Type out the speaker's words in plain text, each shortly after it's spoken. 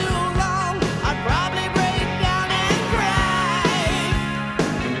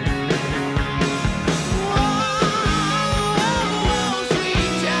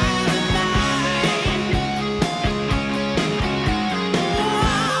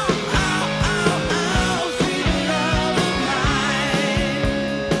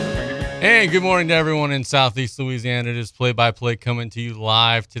And good morning to everyone in Southeast Louisiana. It is play-by-play coming to you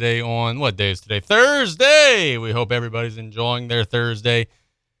live today on, what day is today? Thursday! We hope everybody's enjoying their Thursday.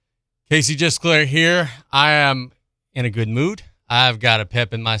 Casey Gisclair here. I am in a good mood. I've got a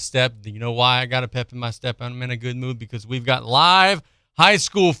pep in my step. Do you know why I got a pep in my step? I'm in a good mood because we've got live high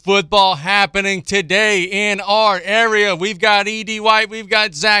school football happening today in our area. We've got E.D. White, we've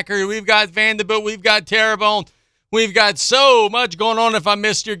got Zachary, we've got Vandebilt, we've got Terrebonne. We've got so much going on. If I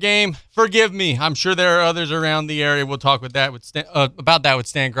missed your game, forgive me. I'm sure there are others around the area. We'll talk about that with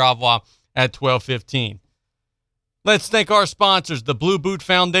Stan Gravois at 12:15. Let's thank our sponsors, the Blue Boot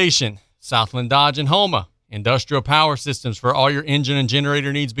Foundation, Southland Dodge and Homa, Industrial Power Systems for all your engine and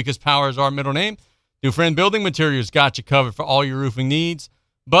generator needs because power is our middle name. Dufresne Building Materials got you covered for all your roofing needs.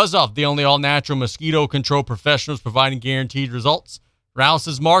 Buzz Off, the only all-natural mosquito control professionals providing guaranteed results.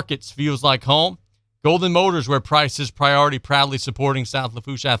 Rouse's Markets, feels like home. Golden Motors, where price is priority, proudly supporting South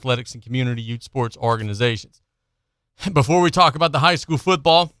Lafourche athletics and community youth sports organizations. Before we talk about the high school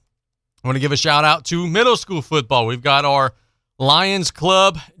football, I want to give a shout-out to middle school football. We've got our Lions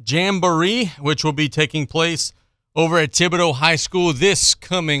Club Jamboree, which will be taking place over at Thibodaux High School this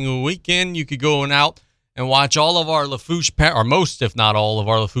coming weekend. You could go out and watch all of our Lafourche, or most, if not all, of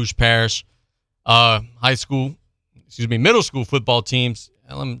our Lafourche Parish middle school football teams.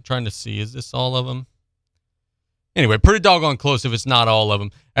 I'm trying to see, is this all of them? Anyway, pretty doggone close if it's not all of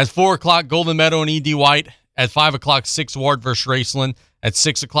them. At 4 o'clock, Golden Meadow and E.D. White. At 5 o'clock, 6 Ward versus Raceland. At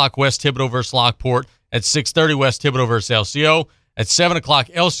 6 o'clock, West Thibodaux versus Lockport. At 6:30, West Thibodaux versus LCO. At 7 o'clock,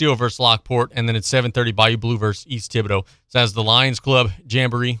 LCO versus Lockport. And then at 7:30, Bayou Blue versus East Thibodaux. So that's the Lions Club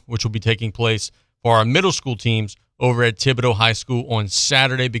Jamboree, which will be taking place for our middle school teams over at Thibodaux High School on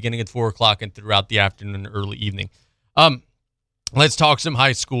Saturday, beginning at 4 o'clock and throughout the afternoon and early evening. Let's talk some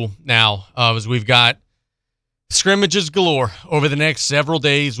high school now, as we've got scrimmages galore. Over the next several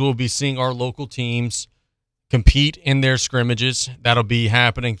days, we'll be seeing our local teams compete in their scrimmages. That'll be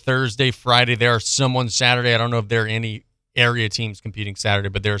happening Thursday, Friday. There are some on Saturday. I don't know if there are any area teams competing Saturday,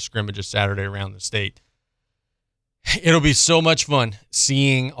 but there are scrimmages Saturday around the state. It'll be so much fun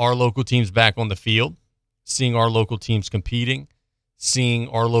seeing our local teams back on the field, seeing our local teams competing, seeing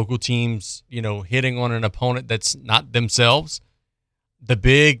our local teams, hitting on an opponent that's not themselves. The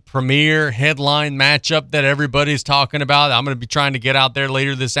big premier headline matchup that everybody's talking about, I'm going to be trying to get out there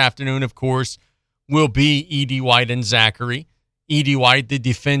later this afternoon, of course, will be E.D. White and Zachary. E.D. White, the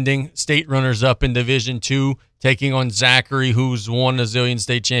defending state runners-up in Division II, taking on Zachary, who's won a zillion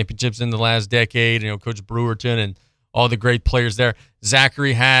state championships in the last decade, Coach Brewerton and all the great players there.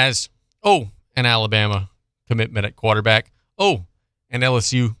 Zachary has, an Alabama commitment at quarterback. An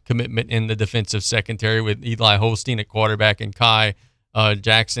LSU commitment in the defensive secondary with Eli Holstein at quarterback and Kai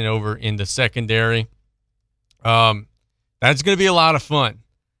Jackson over in the secondary. That's going to be a lot of fun.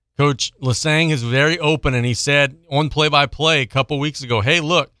 Coach Lasang is very open, and he said on play-by-play a couple weeks ago, hey,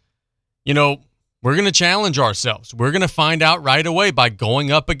 look, we're going to challenge ourselves. We're going to find out right away by going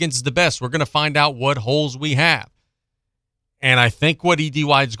up against the best. We're going to find out what holes we have. And I think what E.D.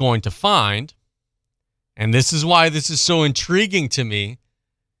 White's going to find, and this is why this is so intriguing to me,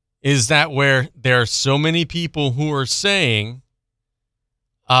 is that where there are so many people who are saying,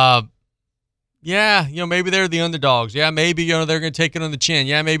 maybe they're the underdogs. Yeah, maybe, they're going to take it on the chin.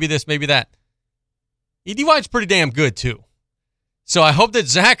 Yeah, maybe this, maybe that. E.D. White's pretty damn good, too. So I hope that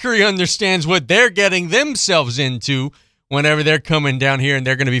Zachary understands what they're getting themselves into whenever they're coming down here and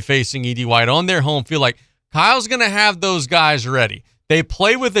they're going to be facing E.D. White on their home field. Like, Kyle's going to have those guys ready. They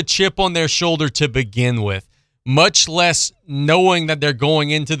play with a chip on their shoulder to begin with, much less knowing that they're going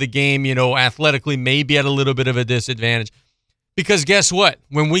into the game, athletically maybe at a little bit of a disadvantage. Because guess what?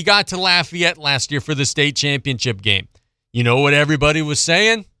 When we got to Lafayette last year for the state championship game, you know what everybody was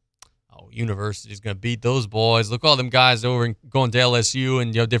saying? Oh, University's going to beat those boys. Look, all them guys over and going to LSU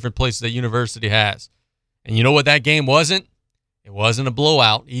and different places that University has. And you know what that game wasn't? It wasn't a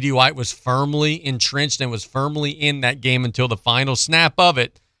blowout. E.D. White was firmly entrenched and was firmly in that game until the final snap of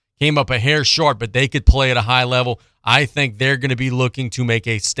it came up a hair short, but they could play at a high level. I think they're going to be looking to make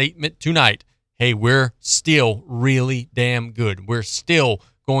a statement tonight. Hey, we're still really damn good. We're still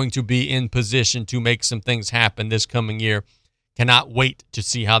going to be in position to make some things happen this coming year. Cannot wait to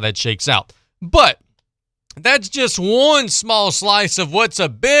see how that shakes out. But that's just one small slice of what's a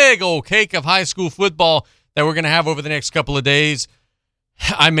big old cake of high school football that we're going to have over the next couple of days.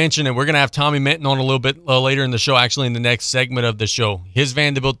 I mentioned it. We're going to have Tommy Minton on a little bit later in the show, actually in the next segment of the show. His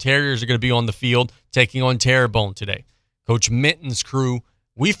Vandebilt Terriers are going to be on the field taking on Terrebonne today. Coach Minton's crew,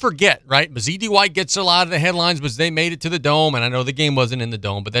 we forget, right? Because E.D. White gets a lot of the headlines because they made it to the Dome, and I know the game wasn't in the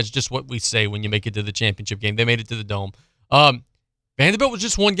Dome, but that's just what we say when you make it to the championship game. They made it to the Dome. Vandebilt was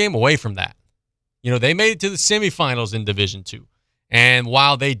just one game away from that. They made it to the semifinals in Division II. And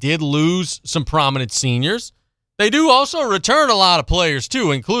while they did lose some prominent seniors, they do also return a lot of players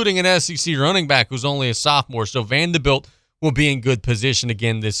too, including an SEC running back who's only a sophomore. So Vandebilt will be in good position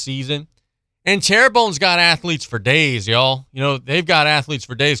again this season. And Terrebonne's got athletes for days, y'all. They've got athletes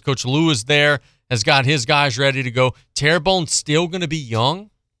for days. Coach Lewis there has got his guys ready to go. Terrebonne's still going to be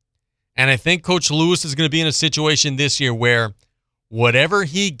young. And I think Coach Lewis is going to be in a situation this year where whatever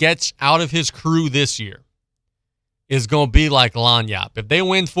he gets out of his crew this year is going to be like Lanyap. If they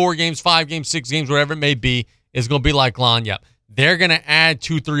win 4 games, 5 games, 6 games, whatever it may be, it's going to be like Lanyap. They're going to add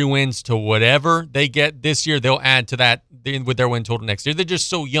 2-3 wins to whatever they get this year. They'll add to that with their win total next year. They're just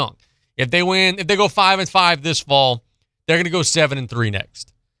so young. If they go 5-5 this fall, they're going to go 7-3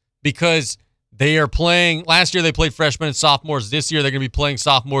 next, because they are playing. Last year they played freshmen and sophomores. This year they're going to be playing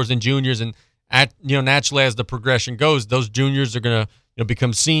sophomores and juniors. And naturally, as the progression goes, those juniors are going to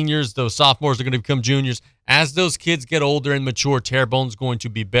become seniors. Those sophomores are going to become juniors. As those kids get older and mature, Terrebonne's going to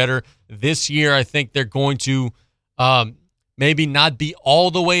be better. This year, I think they're going to maybe not be all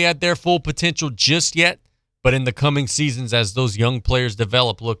the way at their full potential just yet, but in the coming seasons, as those young players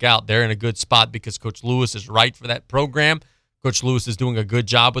develop, look out. They're in a good spot because Coach Lewis is right for that program. Coach Lewis is doing a good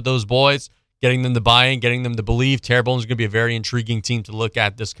job with those boys, getting them to buy in, getting them to believe. Terrebonne's going to be a very intriguing team to look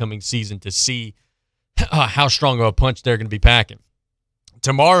at this coming season to see how strong of a punch they're going to be packing.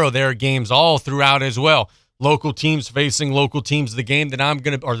 Tomorrow, there are games all throughout as well. Local teams facing local teams. The game that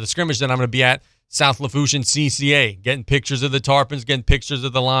the scrimmage that I'm going to be at, South Lafourche and CCA, getting pictures of the Tarpons, getting pictures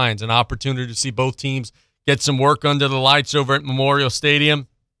of the Lions, an opportunity to see both teams get some work under the lights over at Memorial Stadium.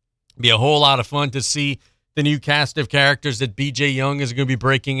 Be a whole lot of fun to see the new cast of characters that BJ Young is going to be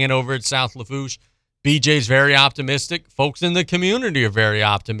breaking in over at South Lafourche. BJ's very optimistic. Folks in the community are very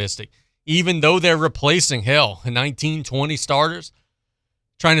optimistic. Even though they're replacing, 19, 20 starters.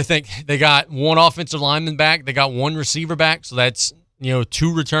 Trying to think, they got one offensive lineman back. They got one receiver back. So that's,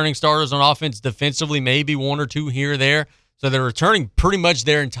 2 returning starters on offense. Defensively, maybe 1 or 2 here or there. So they're returning pretty much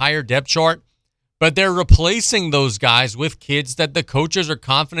their entire depth chart. But they're replacing those guys with kids that the coaches are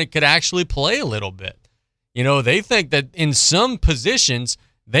confident could actually play a little bit. They think that in some positions,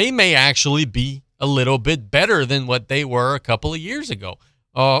 they may actually be a little bit better than what they were a couple of years ago.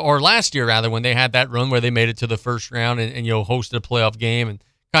 Or last year, rather, when they had that run where they made it to the first round and hosted a playoff game and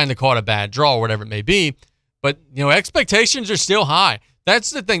kind of caught a bad draw or whatever it may be. But, expectations are still high. That's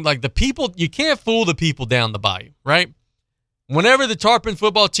the thing. Like, the people, you can't fool the people down the bayou, right? Whenever the Tarpon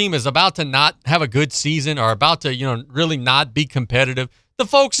football team is about to not have a good season or about to, really not be competitive, the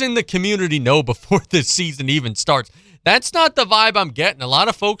folks in the community know before the season even starts. That's not the vibe I'm getting. A lot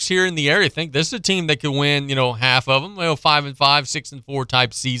of folks here in the area think this is a team that could win, half of them, 5-5, 6-4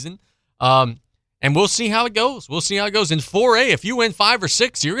 type season. And we'll see how it goes. In 4A, if you win 5 or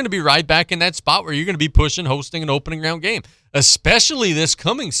 6, you're going to be right back in that spot where you're going to be pushing, hosting an opening round game, especially this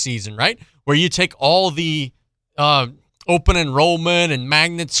coming season, right? Where you take all the open enrollment and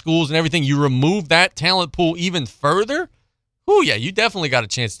magnet schools and everything, you remove that talent pool even further. Oh, yeah, you definitely got a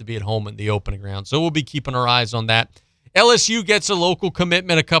chance to be at home in the opening round. So we'll be keeping our eyes on that. LSU gets a local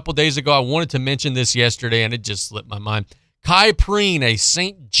commitment a couple days ago. I wanted to mention this yesterday, and it just slipped my mind. Kai Preen, a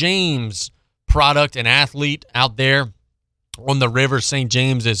St. James product and athlete out there on the river. St.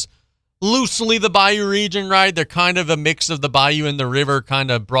 James is loosely the Bayou region, right? They're kind of a mix of the Bayou and the river kind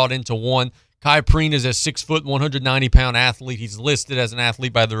of brought into one. Kai Preen is a 6 foot, 190-pound athlete. He's listed as an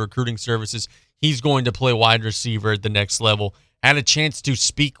athlete by the recruiting services. He's going to play wide receiver at the next level. Had a chance to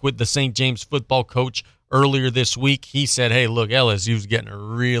speak with the St. James football coach earlier this week. He said, hey, look, LSU's getting a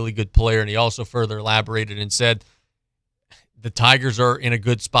really good player. And he also further elaborated and said the Tigers are in a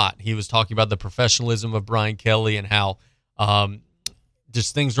good spot. He was talking about the professionalism of Brian Kelly and how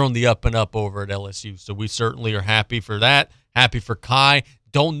just things are on the up and up over at LSU. So we certainly are happy for that. Happy for Kai.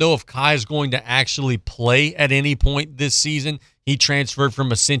 Don't know if Kai is going to actually play at any point this season. He transferred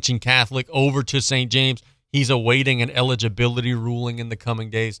from Ascension Catholic over to St. James. He's awaiting an eligibility ruling in the coming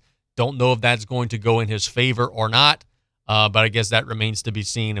days. Don't know if that's going to go in his favor or not, but I guess that remains to be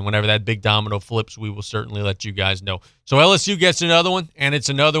seen. And whenever that big domino flips, we will certainly let you guys know. So LSU gets another one, and it's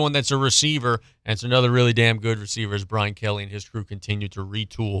another one that's a receiver, and it's another really damn good receiver as Brian Kelly and his crew continue to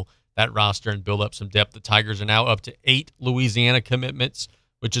retool that roster and build up some depth. The Tigers are now up to 8 Louisiana commitments,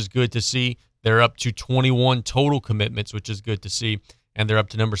 which is good to see. They're up to 21 total commitments, which is good to see. And they're up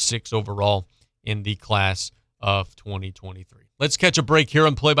to number 6 overall in the class of 2023. Let's catch a break here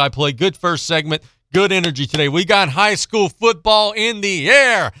on Play-by-Play. Good first segment. Good energy today. We got high school football in the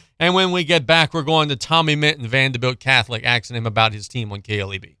air. And when we get back, we're going to Tommy Minton, Vandebilt Catholic, asking him about his team on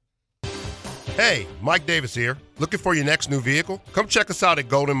KLEB. Hey, Mike Davis here. Looking for your next new vehicle? Come check us out at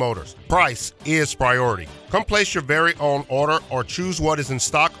Golden Motors. Price is priority. Come place your very own order or choose what is in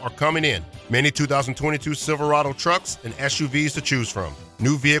stock or coming in. Many 2022 Silverado trucks and SUVs to choose from.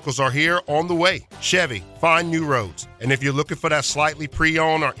 New vehicles are here on the way. Chevy, find new roads. And if you're looking for that slightly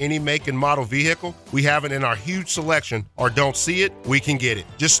pre-owned or any make and model vehicle, we have it in our huge selection, or don't see it, we can get it.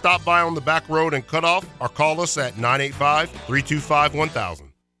 Just stop by on the back road and cut off or call us at 985-325-1000.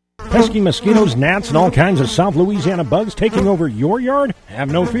 Pesky mosquitoes, gnats, and all kinds of South Louisiana bugs taking over your yard?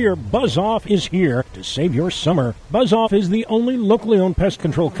 Have no fear. Buzz Off is here to save your summer. Buzz Off is the only locally owned pest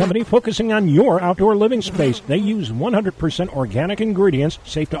control company focusing on your outdoor living space. They use 100% organic ingredients,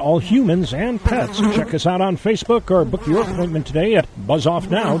 safe to all humans and pets. Check us out on Facebook or book your appointment today at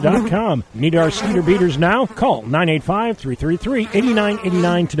buzzoffnow.com. Need our skeeter beaters now? Call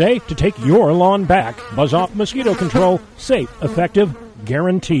 985-333-8989 today to take your lawn back. Buzz Off Mosquito Control. Safe, effective,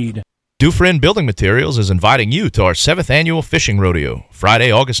 guaranteed. Dufresne Building Materials is inviting you to our 7th annual fishing rodeo,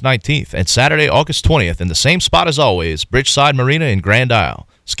 Friday, August 19th and Saturday, August 20th in the same spot as always, Bridgeside Marina in Grand Isle.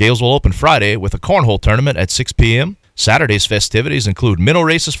 Scales will open Friday with a cornhole tournament at 6 p.m. Saturday's festivities include minnow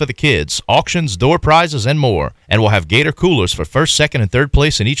races for the kids, auctions, door prizes, and more, and we'll have gator coolers for first, second, and third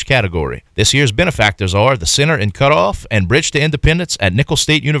place in each category. This year's benefactors are the Center in Cutoff and Bridge to Independence at Nicholls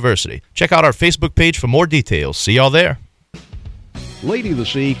State University. Check out our Facebook page for more details. See y'all there. Lady of the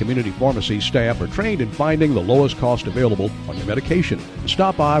Sea Community Pharmacy staff are trained in finding the lowest cost available on your medication.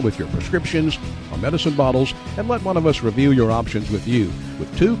 Stop by with your prescriptions or medicine bottles and let one of us review your options with you.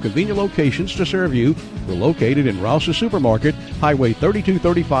 With 2 convenient locations to serve you, we're located in Rouse's Supermarket, Highway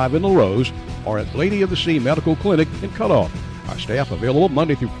 3235 in Larose, or at Lady of the Sea Medical Clinic in Cutoff. Our staff available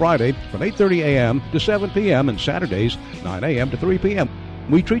Monday through Friday from 8:30 a.m. to 7 p.m. and Saturdays 9 a.m. to 3 p.m.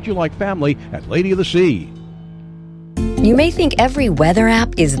 We treat you like family at Lady of the Sea. You may think every weather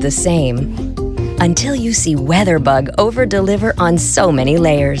app is the same until you see WeatherBug over-deliver on so many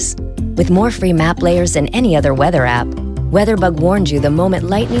layers. With more free map layers than any other weather app, WeatherBug warns you the moment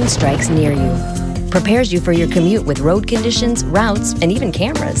lightning strikes near you, prepares you for your commute with road conditions, routes, and even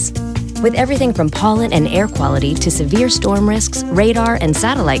cameras. With everything from pollen and air quality to severe storm risks, radar, and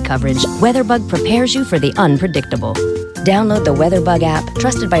satellite coverage, WeatherBug prepares you for the unpredictable. Download the WeatherBug app,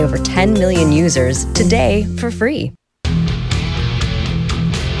 trusted by over 10 million users, today for free.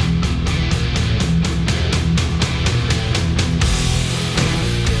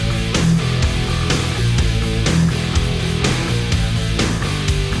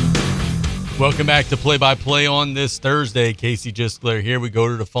 Welcome back to Play-by-Play on this Thursday. Casey Gisclair here. We go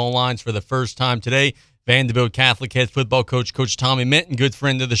to the phone lines for the first time today. Vandebilt Catholic head football coach, Coach Tommy Minton, good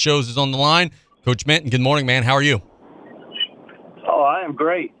friend of the shows, is on the line. Coach Minton, good morning, man. How are you? Oh, I am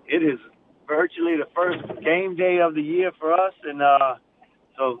great. It is virtually the first game day of the year for us, and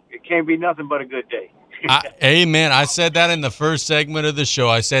so it can't be nothing but a good day. Amen. I said that in the first segment of the show.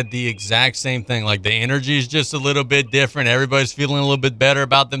 I said the exact same thing. Like, the energy is just a little bit different. Everybody's feeling a little bit better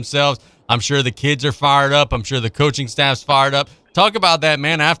about themselves. I'm sure the kids are fired up. I'm sure the coaching staff's fired up. Talk about that,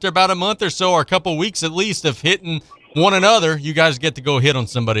 man. After about a month or so, or a couple weeks at least, of hitting one another, you guys get to go hit on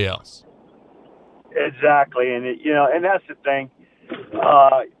somebody else. Exactly, and and that's the thing.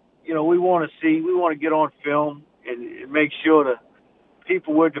 We want to get on film and make sure the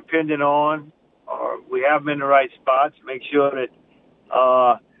people we're dependent on, or we have them in the right spots. Make sure that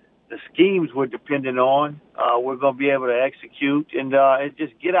the schemes we're dependent on, we're going to be able to execute, and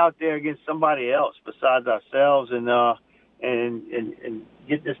just get out there against somebody else besides ourselves, and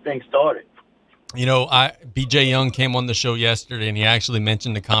get this thing started. BJ Young came on the show yesterday, and he actually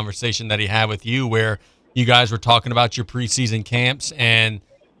mentioned the conversation that he had with you where you guys were talking about your preseason camps, and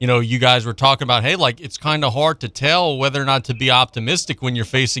you guys were talking about, hey, like, it's kind of hard to tell whether or not to be optimistic when you're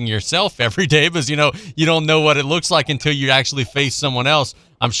facing yourself every day because, you don't know what it looks like until you actually face someone else.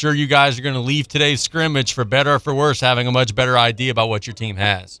 I'm sure you guys are going to leave today's scrimmage, for better or for worse, having a much better idea about what your team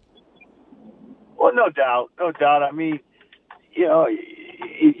has. Well, no doubt. I mean,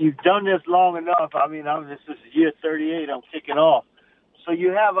 you've done this long enough. I mean, this is year 38. I'm kicking off. So you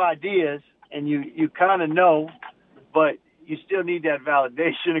have ideas, and you kind of know, but you still need that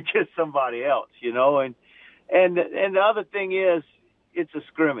validation against somebody else, And the other thing is, it's a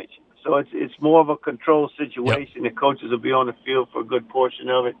scrimmage. So it's more of a control situation. Yep. The coaches will be on the field for a good portion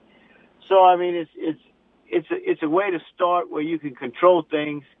of it. So I mean, it's a way to start where you can control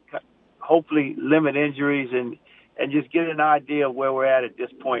things, hopefully limit injuries, and just get an idea of where we're at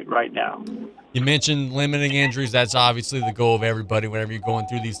this point right now. You mentioned limiting injuries. That's obviously the goal of everybody whenever you're going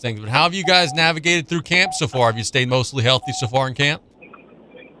through these things. But how have you guys navigated through camp so far? Have you stayed mostly healthy so far in camp?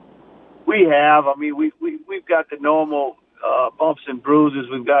 We have. I mean, we've got the normal bumps and bruises.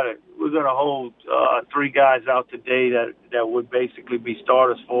 We're going to hold 3 guys out today that would basically be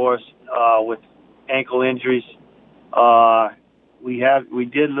starters for us with ankle injuries. We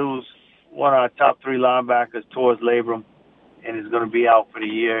did lose one of our top 3 linebackers towards labrum, and is going to be out for the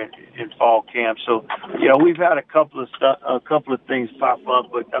year in fall camp. So, we've had a couple of things pop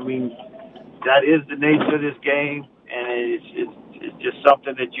up, but I mean, that is the nature of this game, and it's just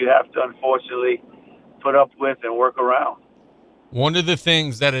something that you have to unfortunately put up with and work around. One of the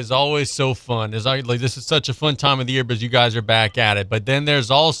things that is always so fun is this is such a fun time of the year because you guys are back at it. But then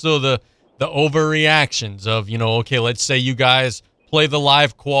there's also the overreactions of, okay, let's say you guys play the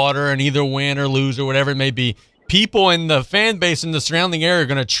live quarter and either win or lose or whatever it may be. People in the fan base in the surrounding area are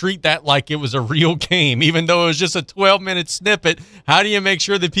going to treat that like it was a real game, even though it was just a 12-minute snippet. How do you make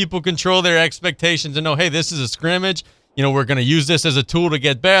sure that people control their expectations and know, hey, this is a scrimmage? We're going to use this as a tool to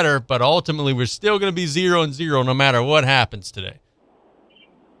get better, but ultimately we're still going to be 0-0 no matter what happens today.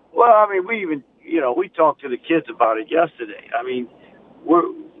 Well, I mean, we talked to the kids about it yesterday. I mean,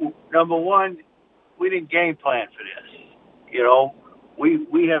 number one, we didn't game plan for this.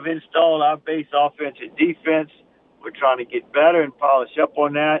 We have installed our base offense and defense. We're trying to get better and polish up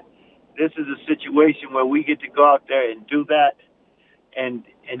on that. This is a situation where we get to go out there and do that and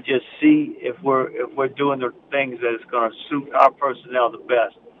just see if we're doing the things that is going to suit our personnel the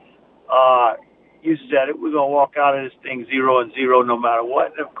best. You said it. We're going to walk out of this thing 0-0 no matter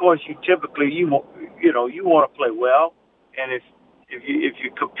what. And of course, you want to play well, and if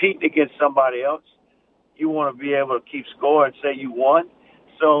you're competing against somebody else, you want to be able to keep score and say you won.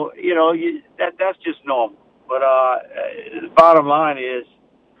 So that's just normal. But the bottom line is,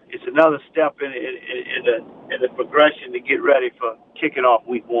 it's another step in the progression to get ready for kicking off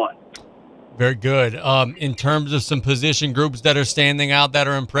week 1. Very good. In terms of some position groups that are standing out, that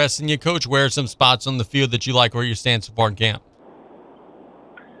are impressing you, Coach, where are some spots on the field that you like where you stand so far in camp?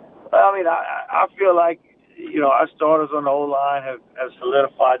 Well, I mean, I feel like, our starters on the O-line have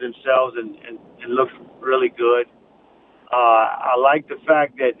solidified themselves and look really good. I like the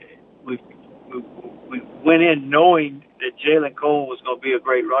fact that we went in knowing that Jalen Cole was going to be a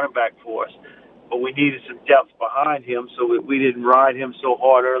great running back for us, but we needed some depth behind him so we didn't ride him so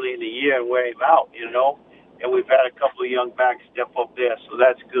hard early in the year and wear him out, and we've had a couple of young backs step up there, so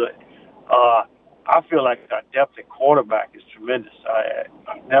that's good. I feel like our depth at quarterback is tremendous.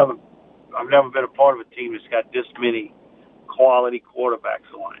 I've never been a part of a team that's got this many quality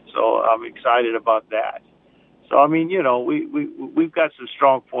quarterbacks on it, so I'm excited about that. So, I mean, we've got some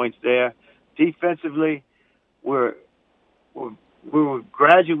strong points there. Defensively, we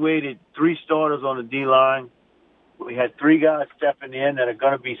graduated 3 starters on the D-line. We had 3 guys stepping in that are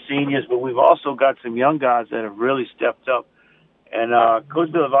going to be seniors, but we've also got some young guys that have really stepped up. And Coach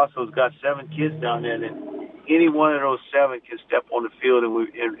Villavaso's got 7 kids down there, and any one of those 7 can step on the field, and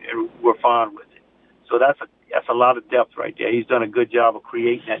we're fine with it. So that's a lot of depth right there. He's done a good job of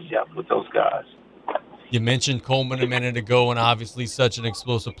creating that depth with those guys. You mentioned Coleman a minute ago, and obviously such an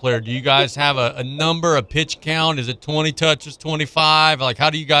explosive player. Do you guys have a number, a pitch count? Is it 20 touches, 25? Like, how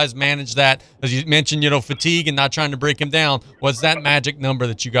do you guys manage that? As you mentioned, fatigue and not trying to break him down. What's that magic number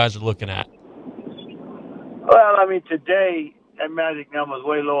that you guys are looking at? Well, I mean, today that magic number is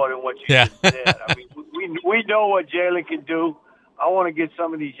way lower than what you just said. I mean, we know what Jalen can do. I want to get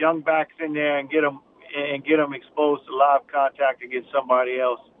some of these young backs in there and get them exposed to live contact against somebody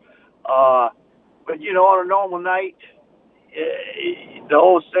else. But, on a normal night, the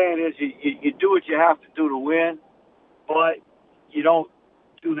old saying is you do what you have to do to win, but you don't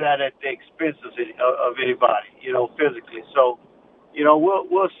do that at the expense of anybody, physically. So,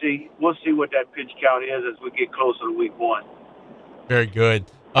 we'll see. We'll see what that pitch count is as we get closer to week 1. Very good.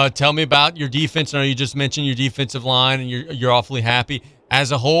 Tell me about your defense. I know you just mentioned your defensive line, and you're awfully happy.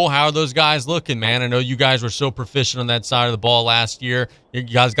 As a whole, how are those guys looking, man? I know you guys were so proficient on that side of the ball last year. You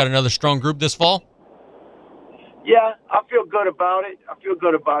guys got another strong group this fall? Yeah, I feel good about it.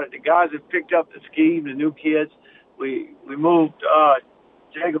 The guys have picked up the scheme, the new kids. We moved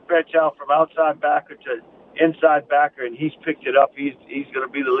Jacob Betchow from outside backer to inside backer, and he's picked it up. He's going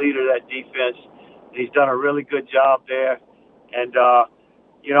to be the leader of that defense. He's done a really good job there. And,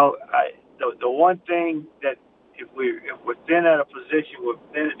 the one thing that if we're thin at a position, we're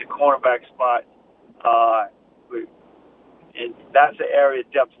thin at the cornerback spot, and that's the area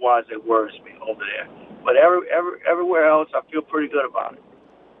depth-wise that worries me over there. But everywhere else, I feel pretty good about it.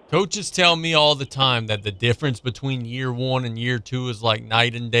 Coaches tell me all the time that the difference between year 1 and year 2 is like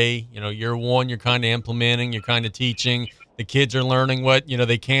night and day. Year 1, you're kind of implementing, you're kind of teaching. The kids are learning what,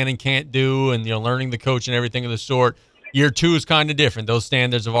 they can and can't do, and, learning the coach and everything of the sort. Year 2 is kind of different. Those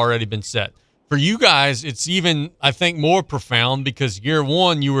standards have already been set. for you guys, it's even, I think, more profound because year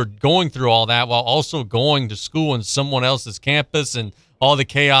one, you were going through all that while also going to school on someone else's campus and all the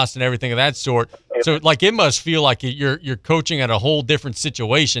chaos and everything of that sort. So, like, it must feel like you're coaching at a whole different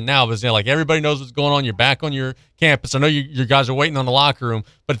situation now because, like, everybody knows what's going on. You're back on your campus. I know you guys are waiting on the locker room,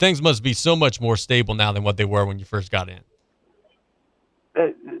 but things must be so much more stable now than what they were when you first got in.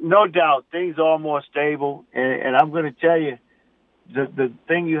 No doubt. Things are more stable, and I'm going to tell you, the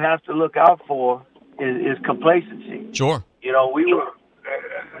thing you have to look out for is complacency. Sure. You know,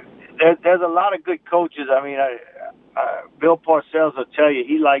 there's a lot of good coaches. I mean, Bill Parcells will tell you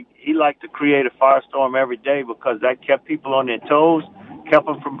he liked to create a firestorm every day because that kept people on their toes, kept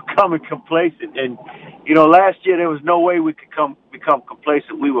them from becoming complacent. And, you know, last year there was no way we could become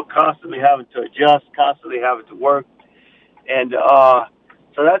complacent. We were constantly having to adjust, constantly having to work. And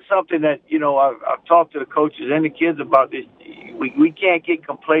so that's something that, you know, I've talked to the coaches and the kids about this. We can't get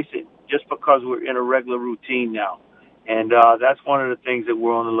complacent just because we're in a regular routine now. And that's one of the things that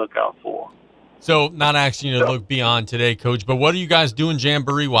we're on the lookout for. So, not asking you to look beyond today, Coach, but what are you guys doing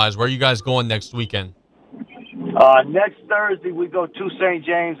jamboree-wise? Where are you guys going next weekend? Next Thursday, we go to St.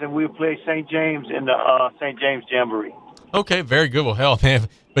 James, and we'll play St. James in the St. James Jamboree. Okay, very good. Well, hell, man,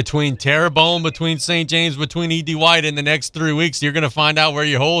 between Terrebonne, between St. James, between E.D. White in the next 3 weeks, you're going to find out where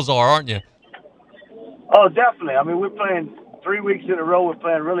your holes are, aren't you? Oh, definitely. I mean, we're playing 3 weeks in a row. We're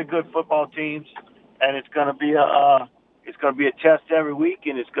playing really good football teams, and it's going to be a test every week,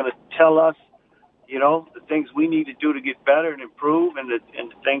 and it's going to tell us, you know, the things we need to do to get better and improve, and the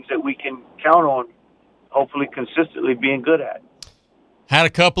things that we can count on, hopefully consistently being good at. Had a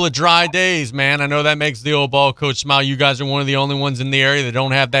couple of dry days, man. I know that makes the old ball coach smile. You guys are one of the only ones in the area that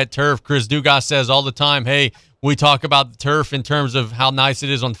don't have that turf. Chris Dugas says all the time, hey, we talk about the turf in terms of how nice it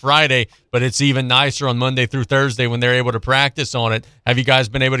is on Friday, but it's even nicer on Monday through Thursday when they're able to practice on it. Have you guys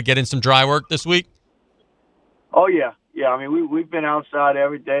been able to get in some dry work this week? Oh, yeah. Yeah, I mean, we've been outside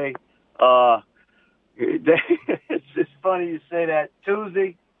every day. It's funny you say that.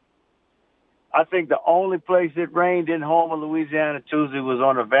 Tuesday, I think the only place it rained in Homer, Louisiana, Tuesday was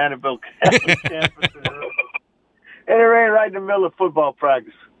on the Vandebilt campus. And it rained right in the middle of football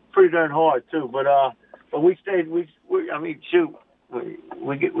practice. Pretty darn hard, too. But we stayed. I mean, shoot,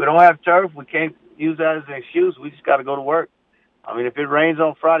 we don't have turf. We can't use that as an excuse. We just got to go to work. I mean, if it rains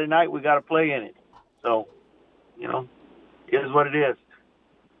on Friday night, we got to play in it. So, you know, it is what it is.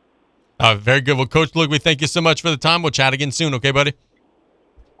 Very good. Well, Coach Luke, we thank you so much for the time. We'll chat again soon, okay, buddy?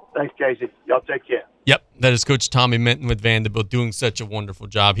 Thanks, Casey. Y'all take care. Yep, that is Coach Tommy Minton with Vandebilt doing such a wonderful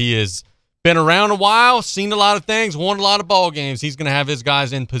job. He has been around a while, seen a lot of things, won a lot of ball games. He's going to have his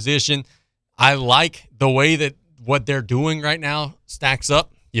guys in position. I like the way that what they're doing right now stacks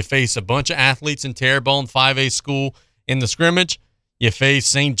up. You face a bunch of athletes in Terrebonne 5A school in the scrimmage. You face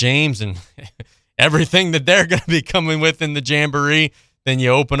St. James and everything that they're going to be coming with in the Jamboree. Then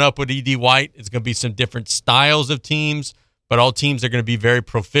you open up with E.D. White. It's going to be some different styles of teams, but all teams are going to be very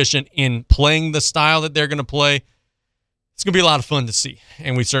proficient in playing the style that they're going to play. It's going to be a lot of fun to see,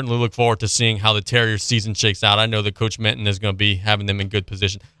 and we certainly look forward to seeing how the Terriers season shakes out. I know that Coach Minton is going to be having them in good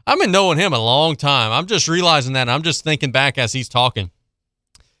position. I've been knowing him a long time. I'm just realizing that. I'm just thinking back as he's talking.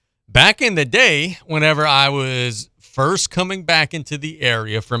 Back in the day, whenever I was first coming back into the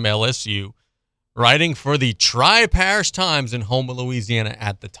area from LSU, writing for the Tri-Parish Times in Houma, Louisiana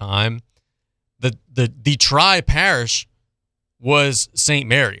at the time, the Tri-Parish was St.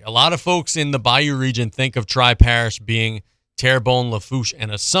 Mary. A lot of folks in the Bayou region think of Tri-Parish being Terrebonne, Lafourche,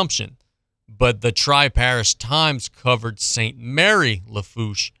 and Assumption, but the Tri-Parish Times covered St. Mary,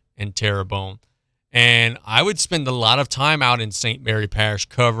 Lafourche, and Terrebonne. And I would spend a lot of time out in St. Mary Parish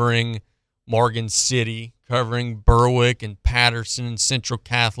covering Morgan City, covering Berwick and Patterson and Central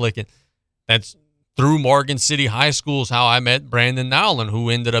Catholic, and that's through Morgan City High School is how I met Brandon Nowlin, who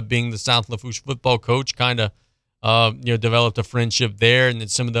ended up being the South Lafourche football coach, kind of developed a friendship there. And then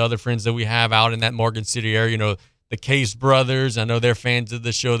some of the other friends that we have out in that Morgan City area, the Case brothers, I know they're fans of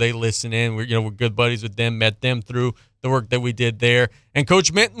the show. They listen in. We're good buddies with them, met them through the work that we did there. And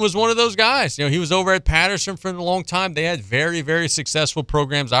Coach Minton was one of those guys. He was over at Patterson for a long time. They had very, very successful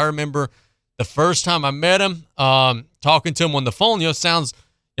programs. I remember the first time I met him, talking to him on the phone, sounds –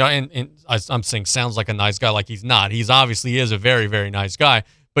 and I'm saying sounds like a nice guy, like he's not. He's obviously is a very, very nice guy.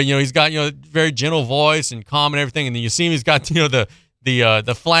 But, he's got, very gentle voice and calm and everything. And then you see him, he's got,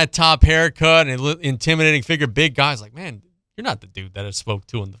 the flat top haircut and intimidating figure, big guys. Like, man, you're not the dude that I spoke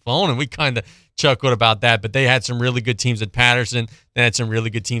to on the phone. And we kind of chuckled about that. But they had some really good teams at Patterson. They had some really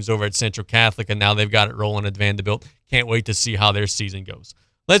good teams over at Central Catholic. And now they've got it rolling at Vandebilt. Can't wait to see how their season goes.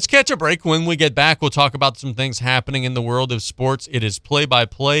 Let's catch a break. When we get back, we'll talk about some things happening in the world of sports. It is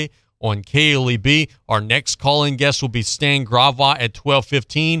play-by-play on KLEB. Our next call-in guest will be Stan Gravois at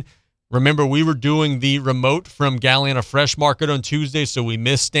 12:15. Remember, we were doing the remote from Galliana Fresh Market on Tuesday, so we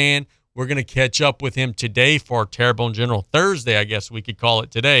missed Stan. We're going to catch up with him today for our Terrebonne General Thursday, I guess we could call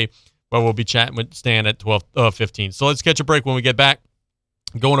it today, where we'll be chatting with Stan at 12:15. So let's catch a break when we get back.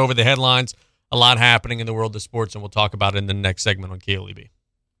 Going over the headlines, a lot happening in the world of sports, and we'll talk about it in the next segment on KLEB.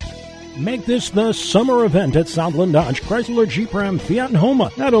 Make this the summer event at Southland Dodge, Chrysler, Jeep, Ram, Fiat, and Homa.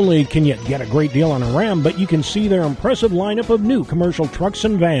 Not only can you get a great deal on a Ram, but you can see their impressive lineup of new commercial trucks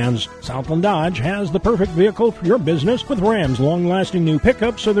and vans. Southland Dodge has the perfect vehicle for your business with Ram's long-lasting new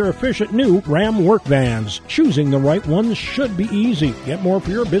pickups or their efficient new Ram work vans. Choosing the right ones should be easy. Get more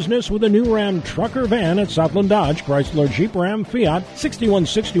for your business with a new Ram truck or van at Southland Dodge, Chrysler, Jeep, Ram, Fiat,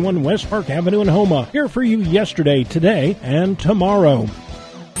 6161 West Park Avenue in Homa. Here for you yesterday, today, and tomorrow.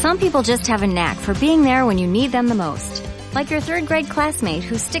 Some people just have a knack for being there when you need them the most. Like your third grade classmate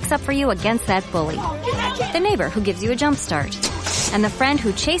who sticks up for you against that bully. The neighbor who gives you a jump start. And the friend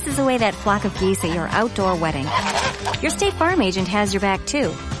who chases away that flock of geese at your outdoor wedding. Your State Farm agent has your back too,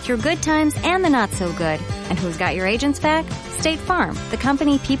 through good times and the not so good. And who's got your agent's back? State Farm, the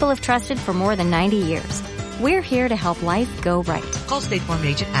company people have trusted for more than 90 years. We're here to help life go right. Call State Farm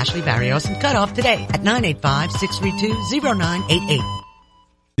agent Ashley Barrios and cut off today at 985-632-0988.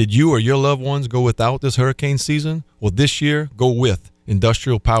 Did you or your loved ones go without this hurricane season? Well, this year, go with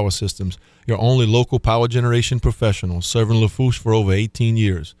Industrial Power Systems, your only local power generation professional, serving Lafourche for over 18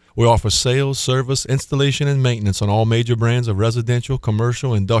 years. We offer sales, service, installation, and maintenance on all major brands of residential,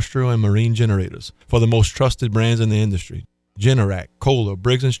 commercial, industrial, and marine generators for the most trusted brands in the industry. Generac, Kohler,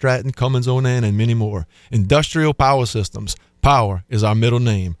 Briggs & Stratton, Cummins Onan, and many more. Industrial Power Systems. Power is our middle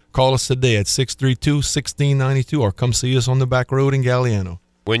name. Call us today at 632-1692 or come see us on the back road in Galliano.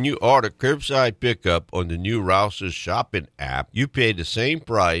 When you order curbside pickup on the new Rouse's shopping app, you pay the same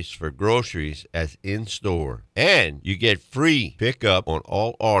price for groceries as in-store. And you get free pickup on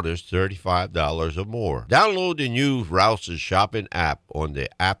all orders $35 or more. Download the new Rouse's shopping app on the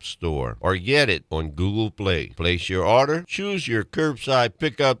App Store or get it on Google Play. Place your order, choose your curbside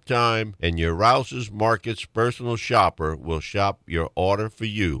pickup time, and your Rouse's Markets personal shopper will shop your order for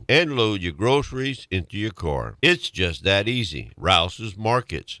you and load your groceries into your car. It's just that easy. Rouse's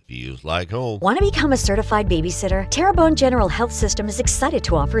Markets. Feels like home. Want to become a certified babysitter? Terrebonne General Health System is excited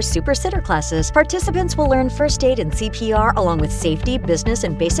to offer Super Sitter classes. Participants will learn first aid and CPR along with safety, business,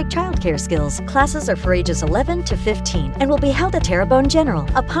 and basic childcare skills. Classes are for ages 11 to 15 and will be held at Terrebonne General.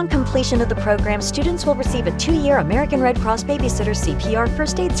 Upon completion of the program, students will receive a 2-year American Red Cross Babysitter CPR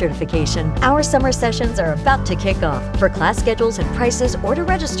first aid certification. Our summer sessions are about to kick off. For class schedules and prices or to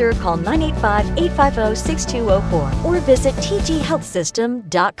register, call 985-850-6204 or visit tghealthsystem.com. You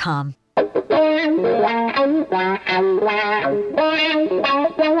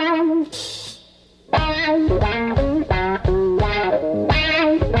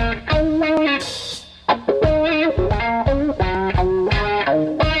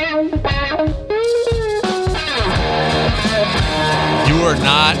are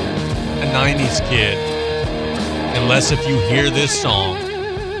not a 90s kid unless if you hear this song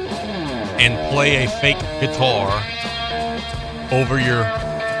and play a fake guitar over your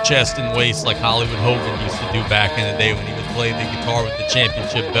chest and waist like Hollywood Hogan used to do back in the day when he would play the guitar with the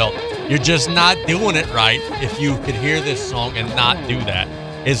championship belt. You're just not doing it right if you could hear this song and not do that.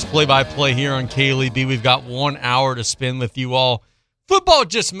 It's play-by-play here on KLEB. We've got 1 hour to spend with you all. Football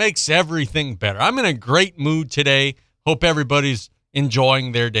just makes everything better. I'm in a great mood today. Hope everybody's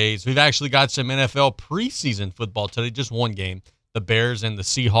enjoying their days. We've actually got some NFL preseason football today, just one game. The Bears and the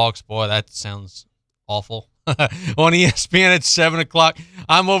Seahawks. Boy, that sounds awful. On ESPN at 7 o'clock.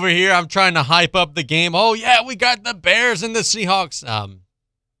 I'm over here. I'm trying to hype up the game. Oh, yeah, we got the Bears and the Seahawks.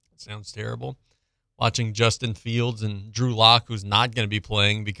 Sounds terrible. Watching Justin Fields and Drew Lock, who's not going to be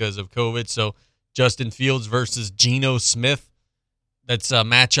playing because of COVID. So Justin Fields versus Geno Smith. That's a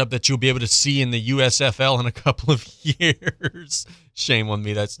matchup that you'll be able to see in the USFL in a couple of years. Shame on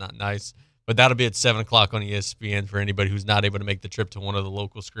me. That's not nice. But that'll be at 7 o'clock on ESPN for anybody who's not able to make the trip to one of the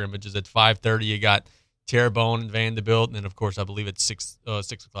local scrimmages. At 5:30, you got Terrebonne and Vandebilt. And then, of course, I believe at 6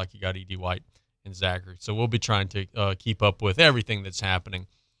 o'clock, you got E.D. White and Zachary. So we'll be trying to keep up with everything that's happening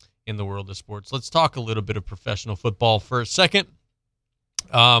in the world of sports. Let's talk a little bit of professional football for a second.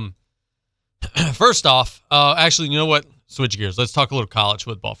 First off, actually, you know what? Switch gears. Let's talk a little college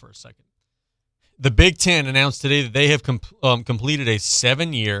football for a second. The Big Ten announced today that they have completed a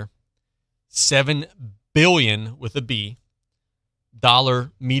 7-year, $7 billion with a B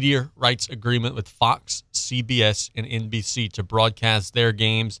dollar media rights agreement with Fox, CBS, and NBC to broadcast their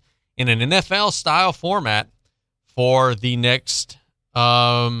games in an NFL-style format for the next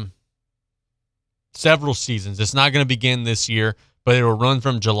several seasons. It's not going to begin this year, but it will run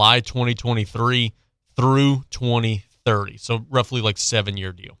from July 2023 through 2030. So roughly like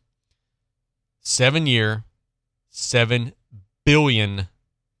 7-year deal. 7-year, $7 billion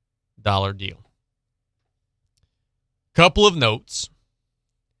deal. Couple of notes.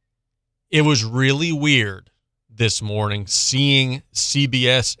 It was really weird this morning seeing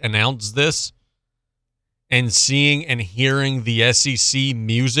CBS announce this and seeing and hearing the SEC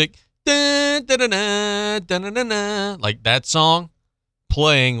music, like that song,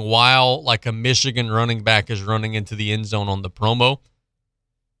 playing while like a Michigan running back is running into the end zone on the promo.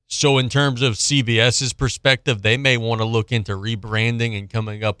 So in terms of CBS's perspective, they may want to look into rebranding and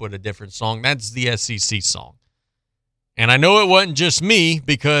coming up with a different song. That's the SEC song. And I know it wasn't just me,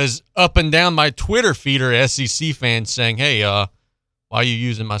 because up and down my Twitter feed are SEC fans saying, hey, why are you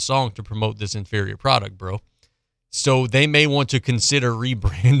using my song to promote this inferior product, bro? So they may want to consider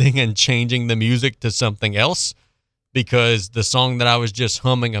rebranding and changing the music to something else, because the song that I was just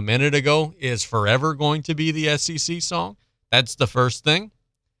humming a minute ago is forever going to be the SEC song. That's the first thing.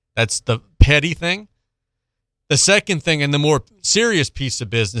 That's the petty thing. The second thing, and the more serious piece of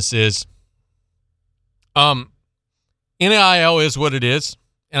business, is NIL is what it is,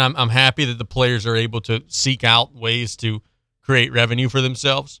 and I'm happy that the players are able to seek out ways to create revenue for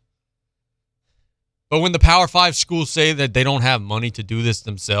themselves. But when the Power 5 schools say that they don't have money to do this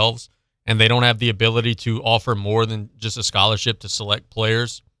themselves, and they don't have the ability to offer more than just a scholarship to select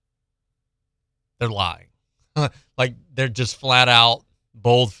players, they're lying. Like, they're just flat out,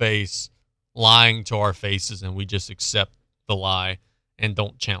 bold-face, lying to our faces, and we just accept the lie and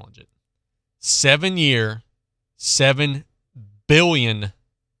don't challenge it. 7-year, $7 billion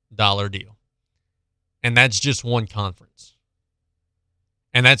deal. And that's just one conference.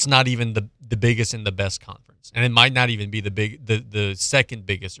 And that's not even the biggest and the best conference. And it might not even be the second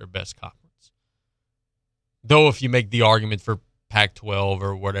biggest or best conference. Though if you make the argument for Pac-12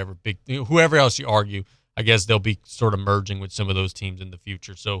 or whatever, whoever else you argue, I guess they'll be sort of merging with some of those teams in the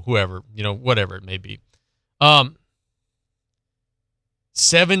future. So whoever, whatever it may be. $7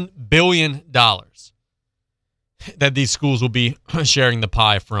 billion that these schools will be sharing the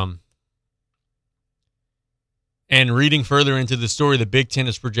pie from. And reading further into the story, the Big Ten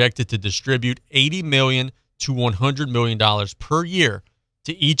is projected to distribute $80 million to $100 million per year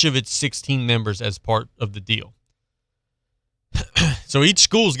to each of its 16 members as part of the deal. So each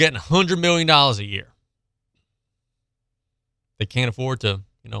school's getting $100 million a year. They can't afford to,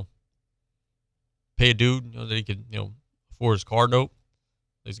 pay a dude that he could, afford his car note.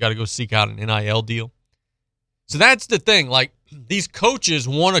 He's got to go seek out an NIL deal. So that's the thing. Like, these coaches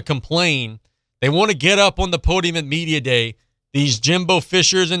want to complain. They want to get up on the podium at Media Day. These Jimbo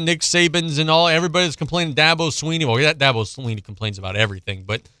Fishers and Nick Sabans and everybody's complaining. Dabo Swinney. Well, Dabo Swinney complains about everything,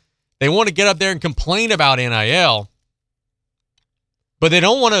 but they want to get up there and complain about NIL. But they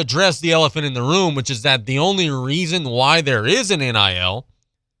don't want to address the elephant in the room, which is that the only reason why there is an NIL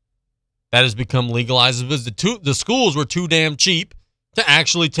that has become legalized is the schools were too damn cheap to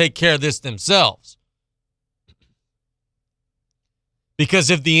actually take care of this themselves. Because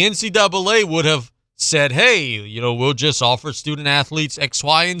if the NCAA would have said, hey, we'll just offer student athletes X,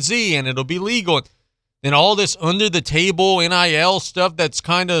 Y, and Z, and it'll be legal, then all this under-the-table NIL stuff that's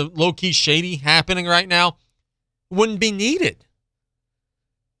kind of low-key shady happening right now wouldn't be needed.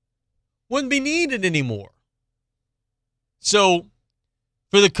 Wouldn't be needed anymore. So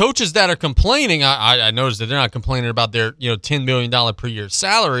for the coaches that are complaining, I noticed that they're not complaining about their $10 million per year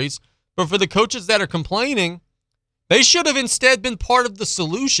salaries, but for the coaches that are complaining, they should have instead been part of the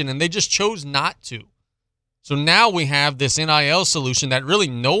solution, and they just chose not to. So now we have this NIL solution that really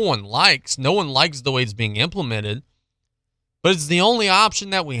no one likes. No one likes the way it's being implemented, but it's the only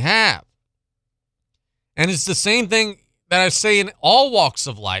option that we have. And it's the same thing that I say in all walks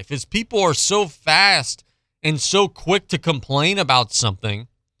of life, is people are so fast and so quick to complain about something,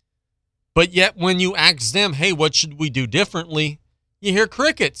 but yet when you ask them, hey, what should we do differently, you hear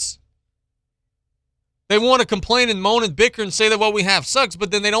crickets. They want to complain and moan and bicker and say that what we have sucks,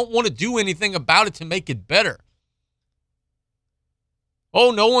 but then they don't want to do anything about it to make it better.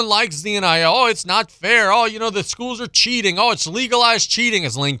 Oh, no one likes the NIL. Oh, it's not fair. Oh, the schools are cheating. Oh, it's legalized cheating,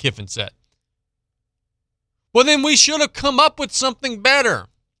 as Lane Kiffin said. Well, then we should have come up with something better.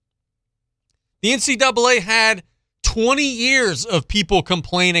 The NCAA had 20 years of people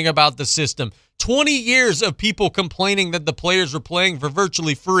complaining about the system. 20 years of people complaining that the players were playing for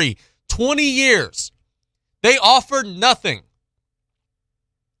virtually free. 20 years. They offered nothing.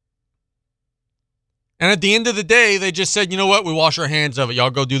 And at the end of the day, they just said, you know what? We wash our hands of it.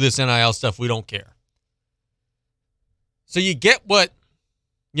 Y'all go do this NIL stuff. We don't care. So you get what,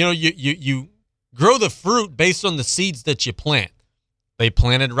 you Grow the fruit based on the seeds that you plant. They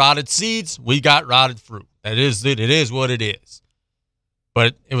planted rotted seeds. We got rotted fruit. That is it. It is what it is.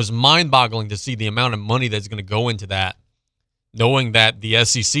 But it was mind-boggling to see the amount of money that's going to go into that, knowing that the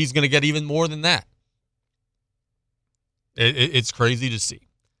SEC is going to get even more than that. It's crazy to see.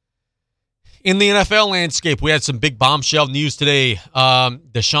 In the NFL landscape, we had some big bombshell news today.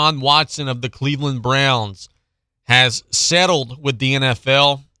 Deshaun Watson of the Cleveland Browns has settled with the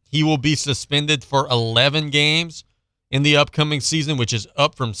NFL. He will be suspended for 11 games in the upcoming season, which is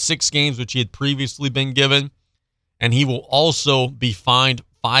up from 6 games, which he had previously been given. And he will also be fined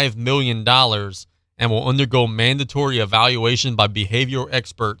 $5 million and will undergo mandatory evaluation by behavioral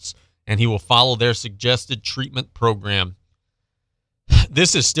experts, and he will follow their suggested treatment program.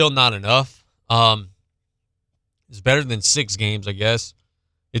 This is still not enough. It's better than 6 games, I guess.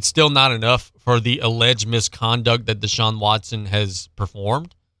 It's still not enough for the alleged misconduct that Deshaun Watson has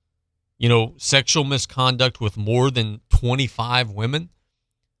performed. You know, sexual misconduct with more than 25 women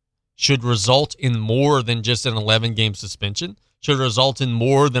should result in more than just an 11-game suspension, should result in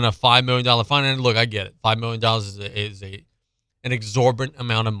more than a $5 million fine. And look, I get it. $5 million is an exorbitant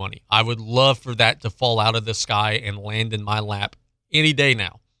amount of money. I would love for that to fall out of the sky and land in my lap any day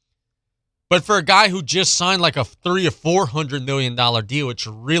now. But for a guy who just signed like a $300 or $400 million deal, it's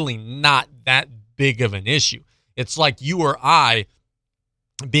really not that big of an issue. It's like you or I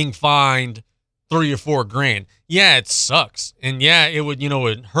being fined $3 or $4 grand. Yeah, it sucks. And yeah, it would, it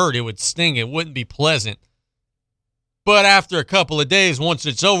would hurt. It would sting. It wouldn't be pleasant. But after a couple of days, once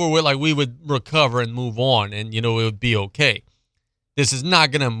it's over with, like, we would recover and move on, and, it would be okay. This is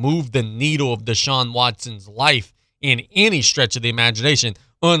not going to move the needle of Deshaun Watson's life in any stretch of the imagination,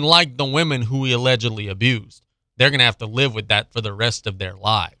 unlike the women who he allegedly abused. They're going to have to live with that for the rest of their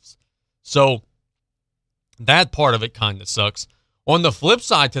lives. So that part of it kind of sucks. On the flip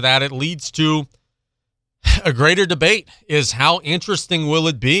side to that, it leads to a greater debate, is how interesting will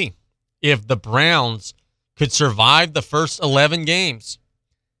it be if the Browns could survive the first 11 games,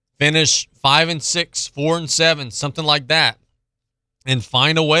 finish 5-6, 4-7, something like that, and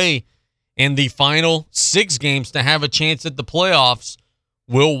find a way in the final 6 games to have a chance at the playoffs.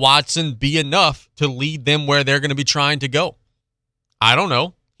 Will Watson be enough to lead them where they're going to be trying to go? I don't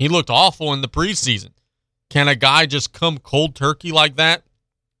know. He looked awful in the preseason. Can a guy just come cold turkey like that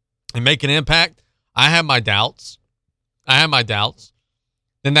and make an impact? I have my doubts.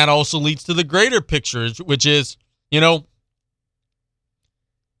 Then that also leads to the greater picture, which is,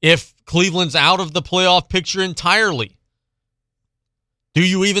 if Cleveland's out of the playoff picture entirely, do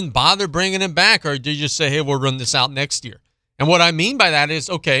you even bother bringing him back, or do you just say, hey, we'll run this out next year? And what I mean by that is,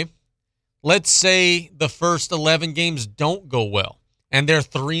 okay, let's say the first 11 games don't go well, and they're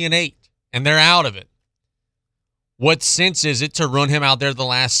 3-8, and they're out of it. What sense is it to run him out there the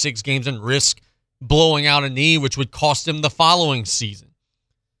last 6 games and risk blowing out a knee, which would cost him the following season?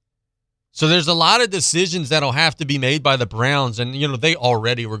 So there's a lot of decisions that'll have to be made by the Browns, and they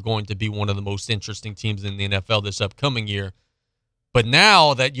already were going to be one of the most interesting teams in the NFL this upcoming year. But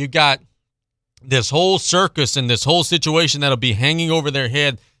now that you got this whole circus and this whole situation that'll be hanging over their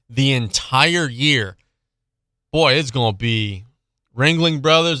head the entire year, boy, it's going to be Ringling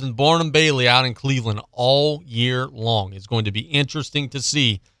Brothers and Barnum Bailey out in Cleveland all year long. It's going to be interesting to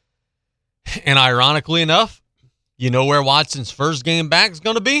see. And ironically enough, where Watson's first game back is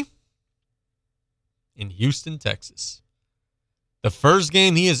going to be? In Houston, Texas. The first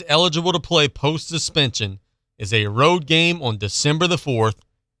game he is eligible to play post-suspension is a road game on December the 4th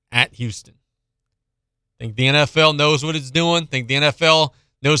at Houston. Think the NFL knows what it's doing? Think the NFL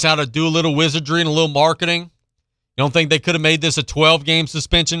knows how to do a little wizardry and a little marketing? You don't think they could have made this a 12-game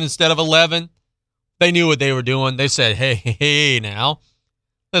suspension instead of 11? They knew what they were doing. They said, hey, now,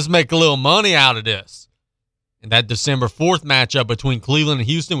 let's make a little money out of this. And that December 4th matchup between Cleveland and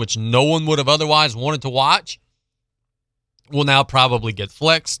Houston, which no one would have otherwise wanted to watch, will now probably get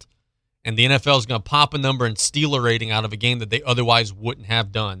flexed. And the NFL is going to pop a number and steal a rating out of a game that they otherwise wouldn't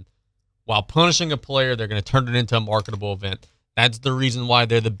have done. While punishing a player, they're going to turn it into a marketable event. That's the reason why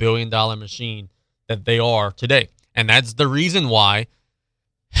they're the billion-dollar machine that they are today. And that's the reason why,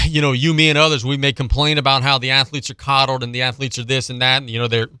 you, me, and others, we may complain about how the athletes are coddled and the athletes are this and that,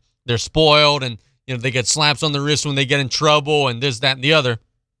 and, they're spoiled, and, they get slaps on the wrist when they get in trouble and this, that, and the other.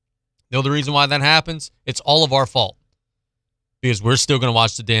 The reason why that happens? It's all of our fault. Because we're still going to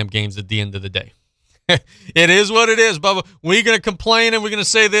watch the damn games at the end of the day. It is what it is, Bubba. We're going to complain and we're going to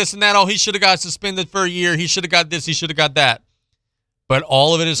say this and that. Oh, he should have got suspended for a year. He should have got this. He should have got that. But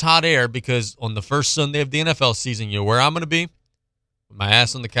all of it is hot air because on the first Sunday of the NFL season, where I'm going to be? With my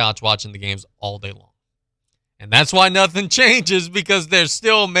ass on the couch watching the games all day long. And that's why nothing changes, because they're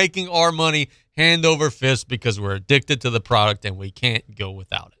still making our money hand over fist because we're addicted to the product and we can't go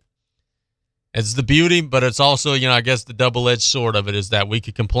without it. It's the beauty, but it's also, I guess the double-edged sword of it is that we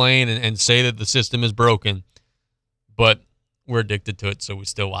could complain and say that the system is broken, but we're addicted to it, so we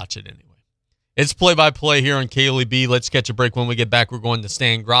still watch it anyway. It's play-by-play here on KLEB. Let's catch a break. When we get back, we're going to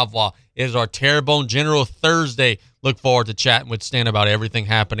Stan Gravois. It is our Terrebonne General Tuesday. Look forward to chatting with Stan about everything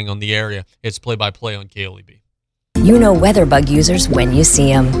happening on the area. It's play-by-play on KLEB. You know WeatherBug users when you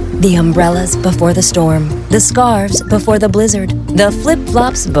see them. The umbrellas before the storm, the scarves before the blizzard, the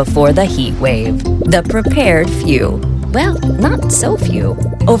flip-flops before the heat wave. The prepared few. Well, not so few.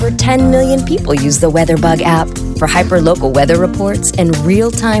 Over 10 million people use the WeatherBug app for hyper-local weather reports and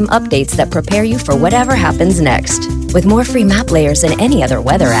real-time updates that prepare you for whatever happens next. With more free map layers than any other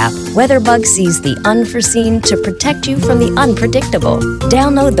weather app, WeatherBug sees the unforeseen to protect you from the unpredictable.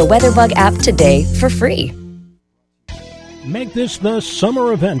 Download the WeatherBug app today for free. Make this the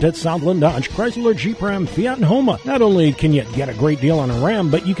summer event at Southland Dodge, Chrysler, Jeep, Ram, Fiat, and Homa. Not only can you get a great deal on a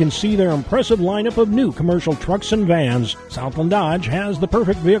Ram, but you can see their impressive lineup of new commercial trucks and vans. Southland Dodge has the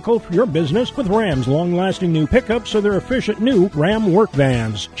perfect vehicle for your business with Ram's long-lasting new pickups or their efficient new Ram work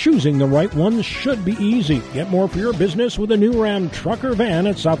vans. Choosing the right ones should be easy. Get more for your business with a new Ram truck or van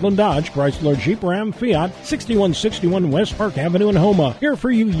at Southland Dodge, Chrysler, Jeep, Ram, Fiat, 6161 West Park Avenue in Homa. Here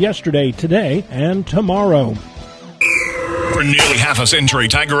for you yesterday, today, and tomorrow. For nearly half a century,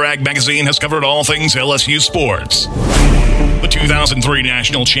 Tiger Rag Magazine has covered all things LSU sports. The 2003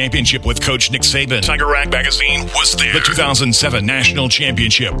 National Championship with Coach Nick Saban, Tiger Rag Magazine was there. The 2007 National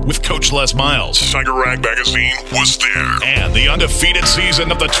Championship with Coach Les Miles, Tiger Rag Magazine was there. And the undefeated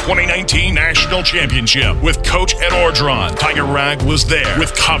season of the 2019 National Championship with Coach Ed Ordron, Tiger Rag was there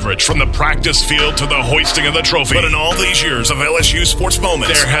with coverage from the practice field to the hoisting of the trophy. But in all these years of LSU sports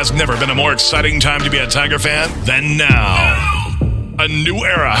moments, there has never been a more exciting time to be a Tiger fan than now. A new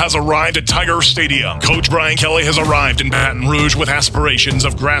era has arrived at Tiger Stadium. Coach Brian Kelly has arrived in Baton Rouge with aspirations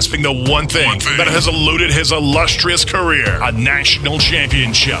of grasping the one thing that has eluded his illustrious career, a national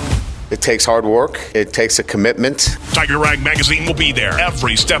championship. It takes hard work. It takes a commitment. Tiger Rag Magazine will be there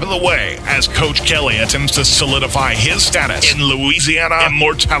every step of the way as Coach Kelly attempts to solidify his status in Louisiana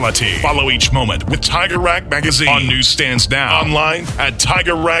immortality. Follow each moment with Tiger Rag Magazine on newsstands now, online at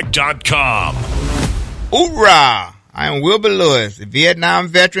tigerrag.com. Hoorah! I am Wilbur Lewis, a Vietnam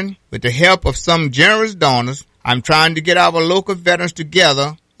veteran. With the help of some generous donors, I'm trying to get our local veterans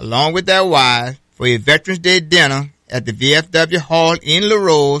together, along with their wives, for a Veterans Day dinner at the VFW Hall in La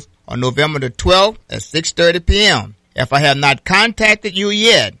Rose on November the 12th at 6:30 p.m. If I have not contacted you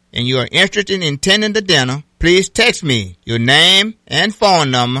yet and you are interested in attending the dinner, please text me your name and phone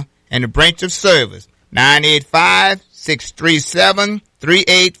number and the branch of service,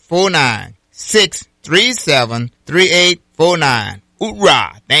 985-637-3849. 637-3849.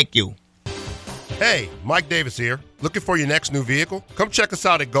 Hoorah! Thank you. Hey, Mike Davis here. Looking for your next new vehicle? Come check us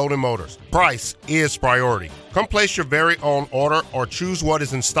out at Golden Motors. Price is priority. Come place your very own order or choose what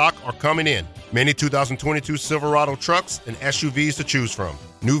is in stock or coming in. Many 2022 Silverado trucks and SUVs to choose from.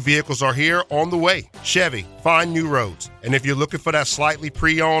 New vehicles are here on the way. Chevy, find new roads. And if you're looking for that slightly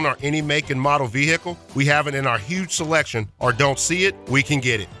pre-owned or any make and model vehicle, we have it in our huge selection, or don't see it, we can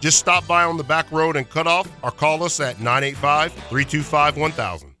get it. Just stop by on the back road and cut off or call us at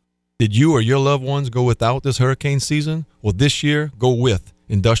 985-325-1000. Did you or your loved ones go without this hurricane season? Well, this year, go with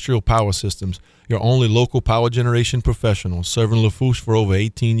Industrial Power Systems, your only local power generation professional, serving Lafourche for over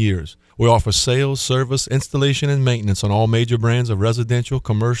 18 years. We offer sales, service, installation, and maintenance on all major brands of residential,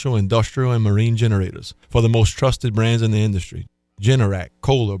 commercial, industrial, and marine generators for the most trusted brands in the industry. Generac,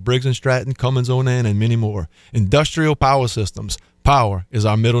 Kohler, Briggs & Stratton, Cummins Onan, and many more. Industrial Power Systems. Power is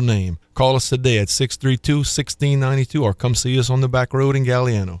our middle name. Call us today at 632-1692 or come see us on the back road in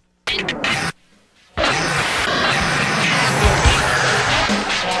Galliano.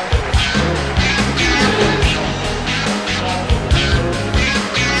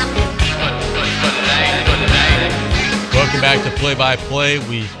 Welcome back to Play by Play.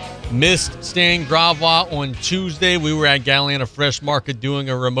 We missed Stan Gravois on Tuesday. We were at Galliana Fresh Market doing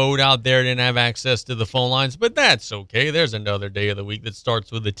a remote out there. Didn't have access to the phone lines, but that's okay. There's another day of the week that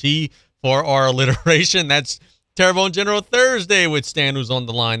starts with a T for our alliteration. That's Terrebonne General Tuesday with Stan, who's on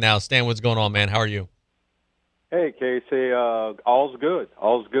the line now. Stan, what's going on, man? How are you? Hey, Casey. All's good.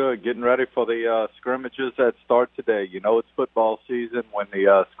 All's good. Getting ready for the scrimmages that start today. You know it's football season when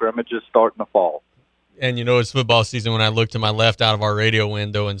the scrimmages start in the fall. And you know it's football season when I look to my left out of our radio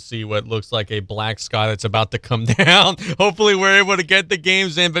window and see what looks like a black sky that's about to come down. Hopefully we're able to get the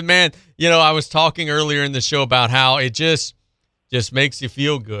games in. But, man, you know, I was talking earlier in the show about how it just just makes you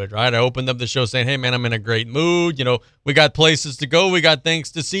feel good, right? I opened up the show saying, hey, man, I'm in a great mood. You know, we got places to go. We got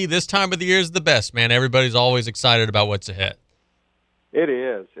things to see. This time of the year is the best, man. Everybody's always excited about what's ahead. It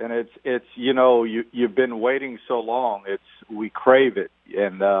is, and it's you know, you've been waiting so long. We crave it,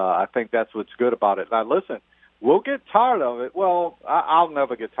 and I think that's what's good about it. Now, listen, we'll get tired of it. Well, I'll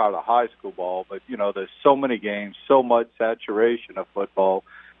never get tired of high school ball, but, you know, there's so many games, so much saturation of football.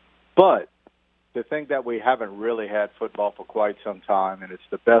 But to think that we haven't really had football for quite some time, and it's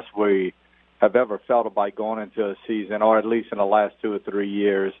the best we have ever felt about going into a season, or at least in the last 2 or 3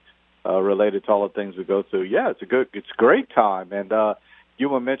 years, related to all the things we go through. Yeah, it's a great time. And you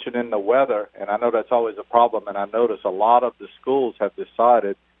were mentioning the weather, and I know that's always a problem, and I notice a lot of the schools have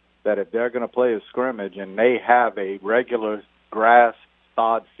decided that if they're going to play a scrimmage and they have a regular grass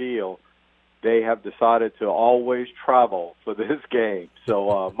sod field, they have decided to always travel for this game.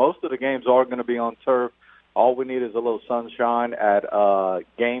 So most of the games are going to be on turf. All we need is a little sunshine at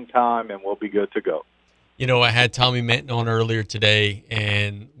game time, and we'll be good to go. You know, I had Tommy Minton on earlier today,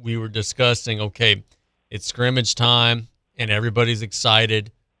 and we were discussing, okay, it's scrimmage time, and everybody's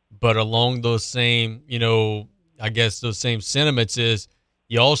excited, but along those same, you know, I guess those same sentiments is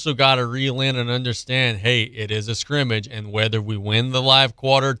you also got to reel in and understand, hey, it is a scrimmage, and whether we win the live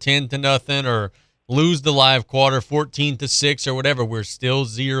quarter 10-0 or lose the live quarter 14-6 or whatever, we're still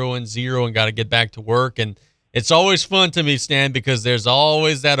 0-0 and got to get back to work. And it's always fun to me, Stan, because there's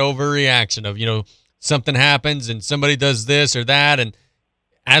always that overreaction of, you know, something happens and somebody does this or that, and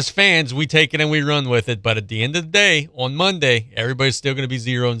as fans, we take it and we run with it. But at the end of the day, on Monday, everybody's still going to be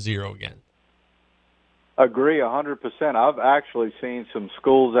 0-0 again. Agree 100%. I've actually seen some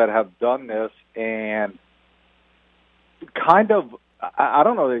schools that have done this and kind of, I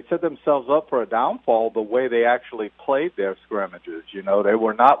don't know, they set themselves up for a downfall the way they actually played their scrimmages. You know, they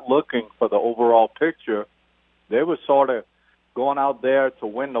were not looking for the overall picture. They were sort of going out there to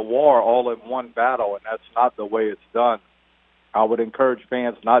win the war all in one battle, and that's not the way it's done. I would encourage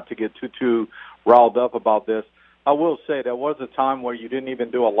fans not to get too riled up about this. I will say there was a time where you didn't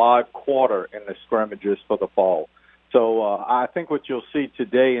even do a live quarter in the scrimmages for the fall. So I think what you'll see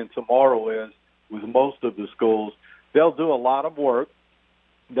today and tomorrow is, with most of the schools, they'll do a lot of work.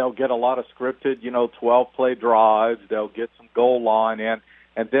 They'll get a lot of scripted, 12-play drives. They'll get some goal line in,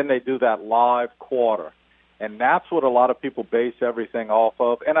 and then they do that live quarter. And that's what a lot of people base everything off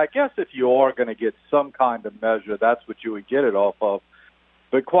of. And I guess if you are going to get some kind of measure, that's what you would get it off of.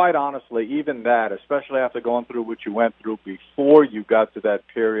 But quite honestly, even that, especially after going through what you went through before you got to that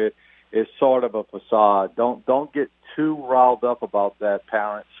period, is sort of a facade. Don't get too riled up about that,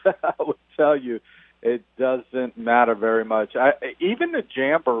 parents. I would tell you, it doesn't matter very much. Even the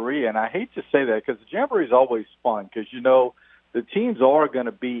Jamboree, and I hate to say that because the Jamboree is always fun because, the teams are going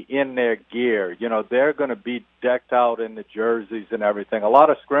to be in their gear. They're going to be decked out in the jerseys and everything. A lot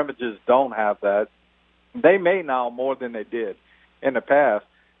of scrimmages don't have that. They may now more than they did in the past,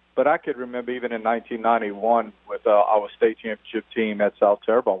 but I could remember even in 1991 with our state championship team at South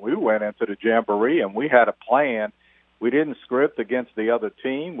Terrebonne, we went into the Jamboree and we had a plan. We didn't script against the other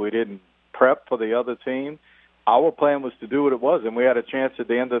team. We didn't prep for the other team. Our plan was to do what it was, and we had a chance at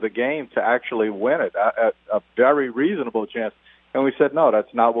the end of the game to actually win it, a very reasonable chance. And we said, no,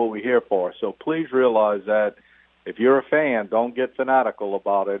 that's not what we're here for. So please realize that if you're a fan, don't get fanatical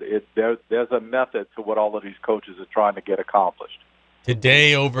about it. There's a method to what all of these coaches are trying to get accomplished.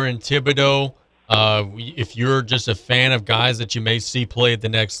 Today over in Thibodaux, if you're just a fan of guys that you may see play at the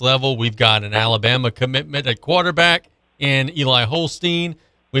next level, we've got an Alabama commitment at quarterback in Eli Holstein.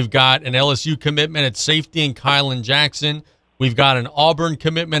 We've got an LSU commitment at safety in Kylan Jackson. We've got an Auburn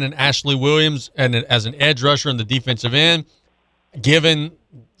commitment in Ashley Williams and as an edge rusher in the defensive end. Given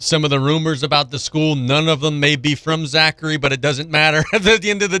some of the rumors about the school, none of them may be from Zachary, but it doesn't matter. At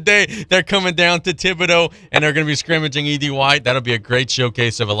the end of the day, they're coming down to Thibodaux, and they're going to be scrimmaging E.D. White. That'll be a great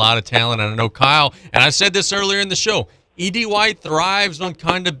showcase of a lot of talent. And I know Kyle, and I said this earlier in the show, E.D. White thrives on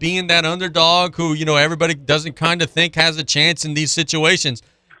kind of being that underdog who, everybody doesn't kind of think has a chance in these situations.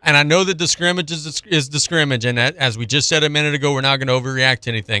 And I know that the scrimmage is the scrimmage, and as we just said a minute ago, we're not going to overreact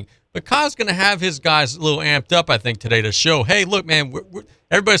to anything. But Kyle's going to have his guys a little amped up, I think, today to show, hey, look, man,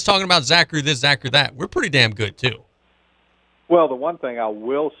 everybody's talking about Zachary this, Zachary that. We're pretty damn good, too. Well, the one thing I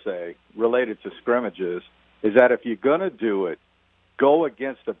will say related to scrimmages is that if you're going to do it, go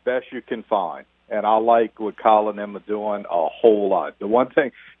against the best you can find. And I like what Kyle and them are doing a whole lot. The one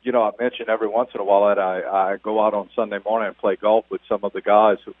thing, I mention every once in a while that I go out on Sunday morning and play golf with some of the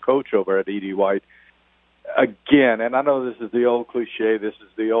guys who coach over at E.D. White. Again, and I know this is the old cliche, this is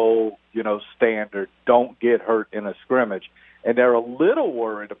the old, standard, don't get hurt in a scrimmage. And they're a little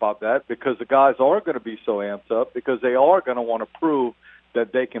worried about that because the guys are going to be so amped up because they are going to want to prove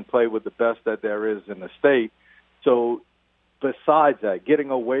that they can play with the best that there is in the state. So besides that,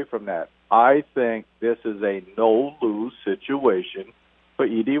 getting away from that, I think this is a no-lose situation for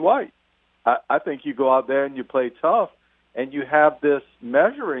E.D. White. I think you go out there and you play tough, and you have this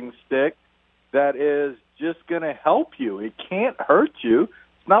measuring stick that is just going to help you. It can't hurt you.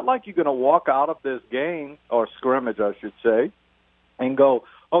 It's not like you're going to walk out of this game, or scrimmage, I should say, and go,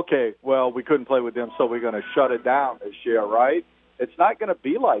 okay, well, we couldn't play with them, so we're going to shut it down this year, right? It's not going to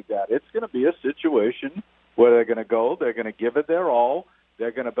be like that. It's going to be a situation where they're going to go, they're going to give it their all,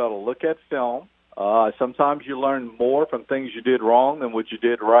 they're going to be able to look at film. Sometimes you learn more from things you did wrong than what you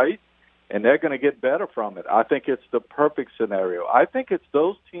did right, and they're going to get better from it. I think it's the perfect scenario. I think it's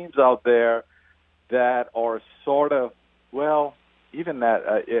those teams out there that are sort of, well, even that,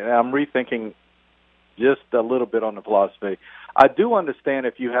 I'm rethinking just a little bit on the philosophy. I do understand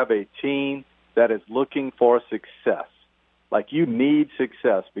if you have a team that is looking for success, like you need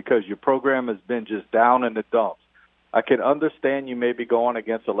success because your program has been just down in the dumps. I can understand you may be going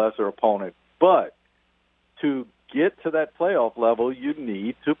against a lesser opponent, but to get to that playoff level, you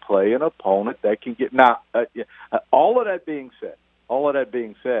need to play an opponent that can get. Now, all of that being said,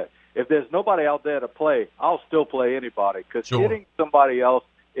 if there's nobody out there to play, I'll still play anybody because hitting somebody else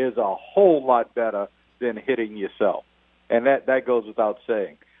is a whole lot better than hitting yourself, and that goes without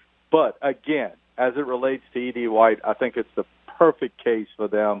saying. But again, as it relates to E.D. White, I think it's the perfect case for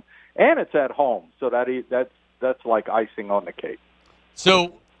them, and it's at home, so that's like icing on the cake.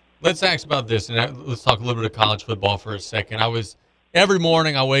 So let's ask about this, and let's talk a little bit of college football for a second. Every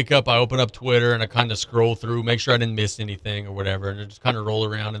morning I wake up, I open up Twitter, and I kind of scroll through, make sure I didn't miss anything or whatever, and I just kind of roll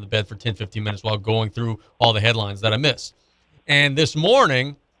around in the bed for 10, 15 minutes while going through all the headlines that I missed. And this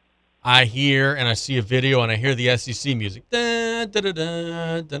morning, I hear and I see a video, and I hear the SEC music. Da, da, da,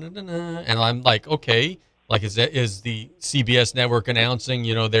 da, da, da, da, and I'm like, okay, like is the CBS network announcing,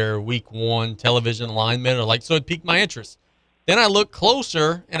 their week 1 television alignment? Or so it piqued my interest. Then I look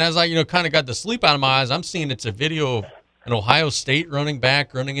closer, and as I, kind of got the sleep out of my eyes, I'm seeing it's a video of an Ohio State running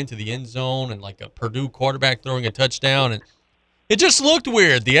back running into the end zone and like a Purdue quarterback throwing a touchdown. And it just looked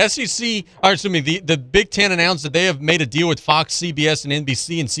weird. The SEC, the Big Ten announced that they have made a deal with Fox, CBS, and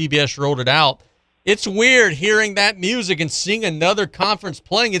NBC, and CBS rolled it out. It's weird hearing that music and seeing another conference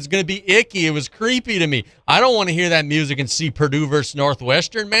playing. It's going to be icky. It was creepy to me. I don't want to hear that music and see Purdue versus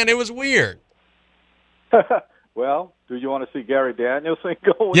Northwestern. Man, it was weird. Well, do you want to see Gary Danielson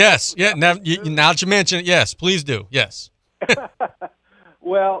go? Yes. Yeah. Now that you mention it, yes, please do. Yes.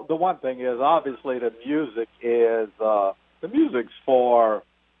 Well, the one thing is obviously the music is for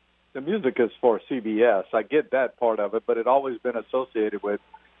CBS. I get that part of it, but it always been associated with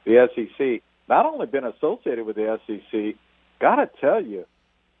the SEC. Not only been associated with the SEC, gotta tell you,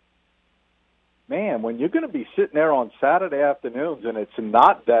 man, when you're going to be sitting there on Saturday afternoons and it's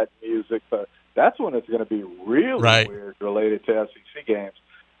not that music, but that's when it's going to be really weird related to SEC games.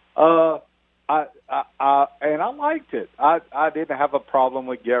 And I liked it. I didn't have a problem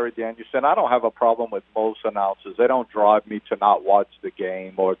with Gary Danielson. I don't have a problem with most announcers. They don't drive me to not watch the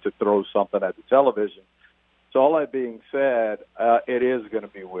game or to throw something at the television. So all that being said, it is going to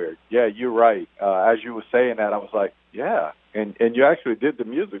be weird. Yeah, you're right. As you were saying that, I was like, yeah. And you actually did the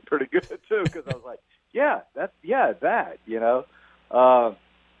music pretty good, too, because I was like, that.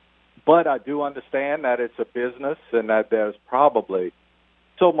 But I do understand that it's a business and that there's probably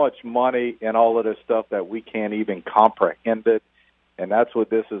so much money and all of this stuff that we can't even comprehend it. And that's what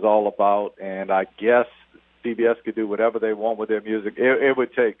this is all about. And I guess CBS could do whatever they want with their music. It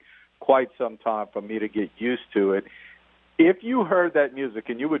would take quite some time for me to get used to it. If you heard that music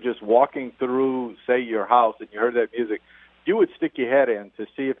and you were just walking through, say, your house and you heard that music, you would stick your head in to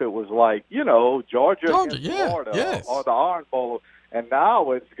see if it was like, Georgia against Florida or the Orange Bowl. And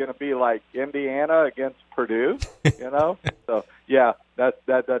now it's going to be like Indiana against Purdue, So, yeah, that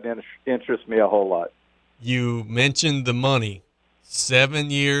doesn't interest me a whole lot. You mentioned the money. 7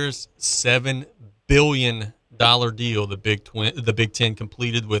 years, $7 billion deal the Big Ten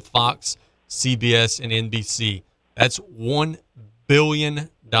completed with Fox, CBS, and NBC. That's $1 billion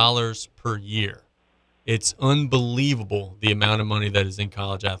per year. It's unbelievable the amount of money that is in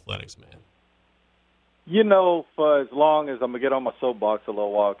college athletics, man. For as long as, I'm going to get on my soapbox a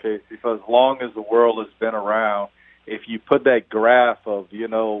little while, Casey, for as long as the world has been around, if you put that graph of,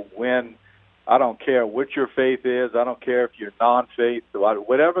 when, I don't care what your faith is, I don't care if you're non-faith,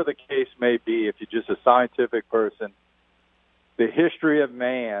 whatever the case may be, if you're just a scientific person, the history of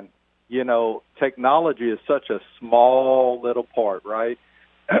man, technology is such a small little part, right?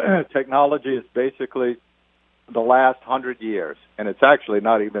 Technology is basically the last 100 years, and it's actually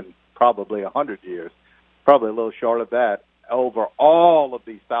not even probably 100 years, probably a little short of that, over all of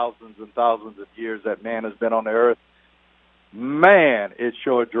these thousands and thousands of years that man has been on the earth, man, it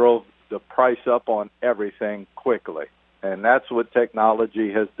sure drove the price up on everything quickly. And that's what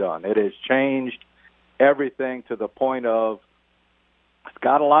technology has done. It has changed everything to the point of it's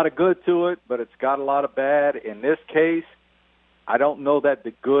got a lot of good to it, but it's got a lot of bad. In this case, I don't know that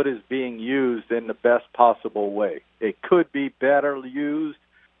the good is being used in the best possible way. It could be better used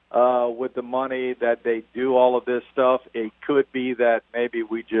with the money that they do all of this stuff. It could be that maybe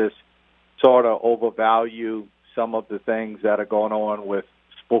we just sort of overvalue some of the things that are going on with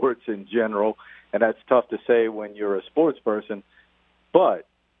sports in general, and that's tough to say when you're a sports person. But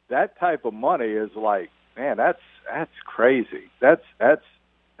that type of money is like, man, that's crazy. That's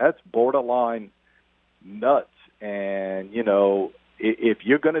borderline nuts. And, you know, if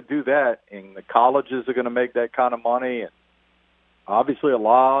you're going to do that and the colleges are going to make that kind of money, and obviously a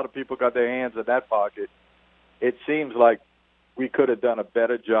lot of people got their hands in that pocket, it seems like we could have done a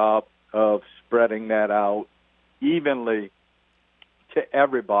better job of spreading that out evenly to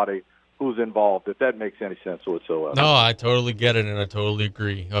everybody who's involved, if that makes any sense whatsoever. No, I totally get it, and I totally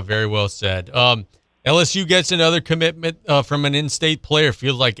agree. Very well said. LSU gets another commitment from an in-state player.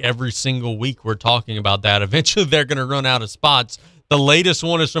 Feels like every single week we're talking about that. Eventually they're going to run out of spots. The latest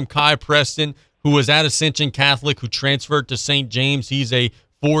one is from Kai Preston, who was at Ascension Catholic, who transferred to St. James. He's a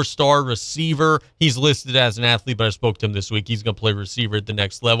 4-star receiver. He's listed as an athlete, but I spoke to him this week. He's going to play receiver at the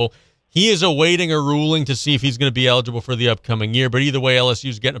next level. He is awaiting a ruling to see if he's going to be eligible for the upcoming year. But either way,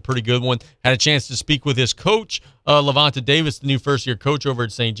 LSU's getting a pretty good one. Had a chance to speak with his coach, Levante Davis, the new first-year coach over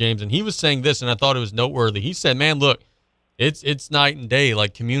at St. James, and he was saying this, and I thought it was noteworthy. He said, man, look, it's night and day.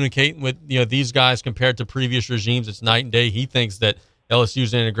 Like communicating with these guys compared to previous regimes, it's night and day. He thinks that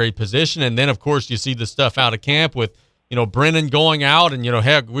LSU's in a great position. And then, of course, you see the stuff out of camp with Brennan going out, and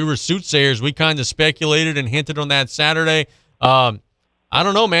heck, we were soothsayers. We kind of speculated and hinted on that Saturday. I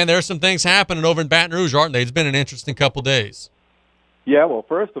don't know, man. There's some things happening over in Baton Rouge, aren't they? It's been an interesting couple days. Yeah, well,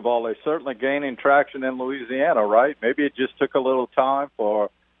 first of all, they're certainly gaining traction in Louisiana, right? Maybe it just took a little time for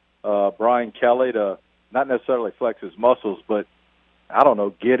Brian Kelly to not necessarily flex his muscles, but, I don't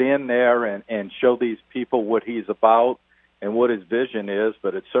know, get in there and show these people what he's about and what his vision is,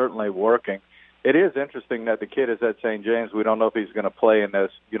 but it's certainly working. It is interesting that the kid is at St. James. We don't know if he's going to play in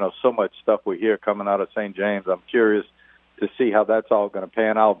this, so much stuff we hear coming out of St. James. I'm curious to see how that's all going to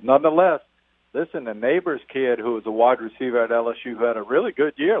pan out. Nonetheless, listen, the neighbor's kid who was a wide receiver at LSU who had a really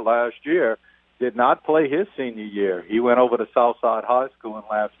good year last year did not play his senior year. He went over to Southside High School in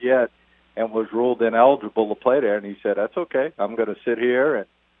Lafayette and was ruled ineligible to play there, and he said, that's okay. I'm going to sit here, and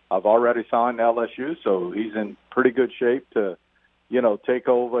I've already signed LSU, so he's in pretty good shape to, take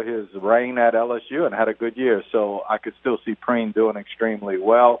over his reign at LSU, and had a good year. So I could still see Preen doing extremely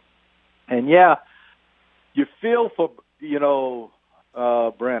well. And, yeah, you feel for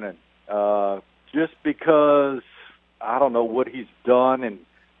Brennan, just because I don't know what he's done and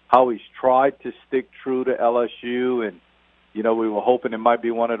how he's tried to stick true to LSU. And, we were hoping it might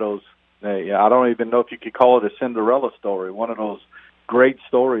be one of those, I don't even know if you could call it a Cinderella story, one of those great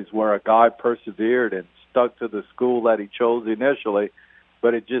stories where a guy persevered and stuck to the school that he chose initially,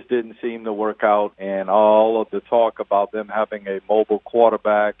 but it just didn't seem to work out. And all of the talk about them having a mobile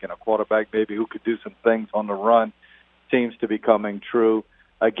quarterback and a quarterback maybe who could do some things on the run seems to be coming true.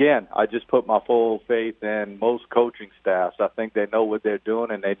 Again, I just put my full faith in most coaching staffs. I think they know what they're doing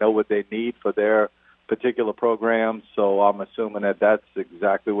and they know what they need for their particular programs. So I'm assuming that that's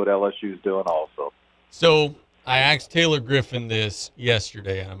exactly what LSU is doing also. So I asked Taylor Griffin this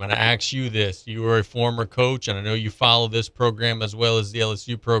yesterday, and I'm going to ask you this. You were a former coach, and I know you follow this program as well as the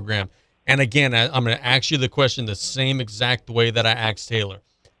LSU program. And again, I'm going to ask you the question the same exact way that I asked Taylor.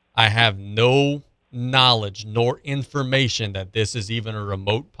 I have no knowledge nor information that this is even a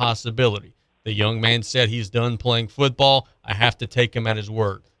remote possibility. The young man said he's done playing football. I have to take him at his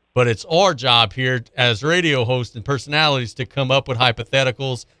word. But it's our job here as radio hosts and personalities to come up with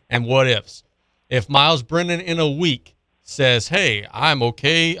hypotheticals and what ifs. If Miles Brennan in a week says, hey, I'm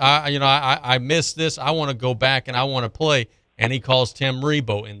okay, I missed this, I want to go back and I want to play, and he calls Tim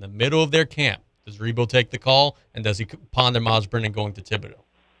Rebo in the middle of their camp, does Rebo take the call, and does he ponder Miles Brennan going to Thibodeau?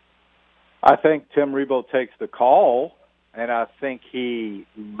 I think Tim Rebo takes the call, and I think he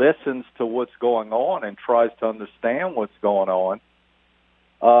listens to what's going on and tries to understand what's going on.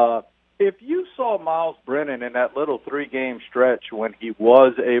 If you saw Miles Brennan in that little 3-game stretch when he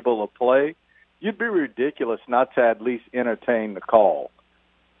was able to play, you'd be ridiculous not to at least entertain the call.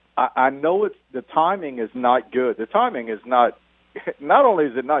 I know the timing is not good. The timing is not only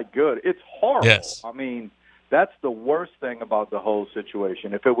is it not good, it's horrible. Yes. I mean, That's the worst thing about the whole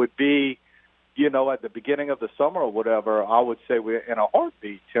situation. If it would be, at the beginning of the summer or whatever, I would say we're in a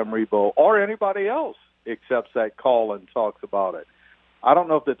heartbeat, Tim Rebowe, or anybody else accepts that call and talks about it. I don't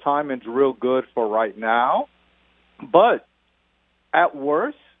know if the timing's real good for right now, but at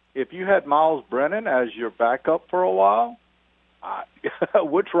worst, if you had Miles Brennan as your backup for a while,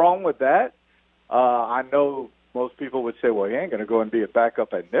 what's wrong with that? I know most people would say, well, he ain't going to go and be a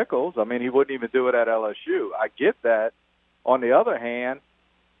backup at Nichols. I mean, he wouldn't even do it at LSU. I get that. On the other hand,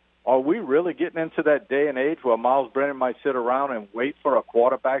 are we really getting into that day and age where Miles Brennan might sit around and wait for a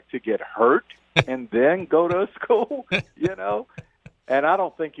quarterback to get hurt and then go to school, And I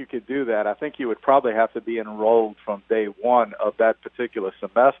don't think you could do that. I think you would probably have to be enrolled from day one of that particular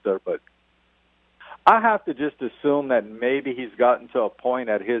semester. But I have to just assume that maybe he's gotten to a point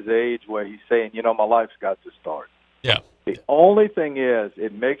at his age where he's saying, my life's got to start. Yeah. The only thing is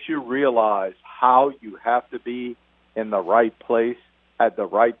it makes you realize how you have to be in the right place at the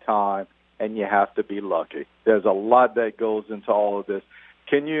right time, and you have to be lucky. There's a lot that goes into all of this.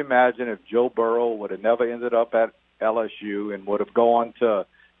 Can you imagine if Joe Burrow would have never ended up at LSU and would have gone to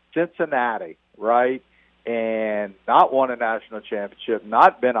Cincinnati, right, and not won a national championship,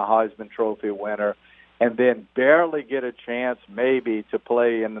 not been a Heisman Trophy winner, and then barely get a chance maybe to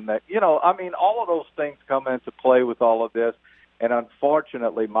play in the next, all of those things come into play with all of this. And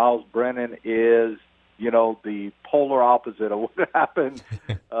unfortunately, Miles Brennan is, the polar opposite of what happened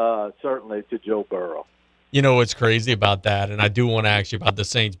certainly to Joe Burrow. What's crazy about that, and I do want to ask you about the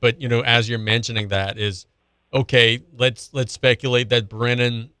Saints, but, as you're mentioning that is, okay, let's speculate that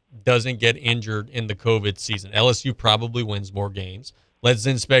Brennan doesn't get injured in the COVID season. LSU probably wins more games. Let's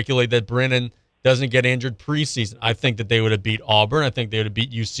then speculate that Brennan doesn't get injured preseason. I think that they would have beat Auburn. I think they would have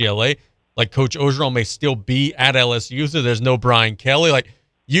beat UCLA. Like, Coach Orgeron may still be at LSU, so there's no Brian Kelly. Like,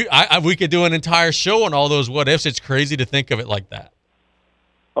 we could do an entire show on all those what ifs. It's crazy to think of it like that.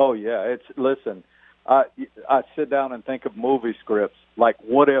 Oh yeah, listen. I sit down and think of movie scripts, like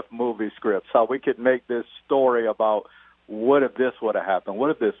what if movie scripts. How we could make this story about what if this would have happened? What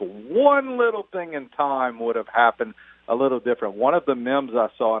if this one little thing in time would have happened a little different? One of the memes I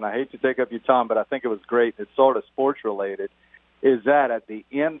saw, and I hate to take up your time, but I think it was great. It's sort of sports related. Is that at the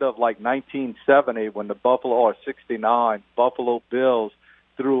end of 1970, when the Buffalo Bills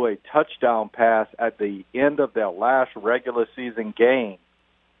threw a touchdown pass at the end of their last regular season game.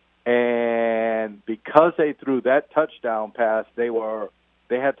 And because they threw that touchdown pass, they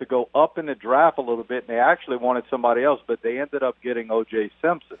had to go up in the draft a little bit, and they actually wanted somebody else, but they ended up getting O.J.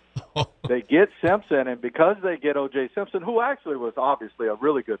 Simpson. They get Simpson, and because they get O.J. Simpson, who actually was obviously a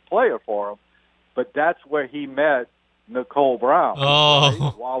really good player for them, but that's where he met Nicole Brown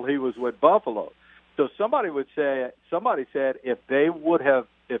right, while he was with Buffalo. So somebody said if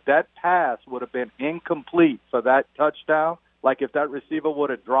that pass would have been incomplete for that touchdown, like if that receiver would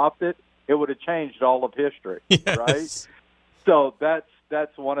have dropped it, it would have changed all of history, yes. Right? So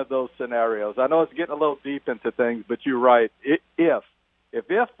that's one of those scenarios. I know it's getting a little deep into things, but you're right. If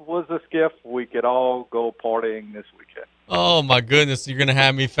was a skiff, we could all go partying this weekend. Oh, my goodness. You're going to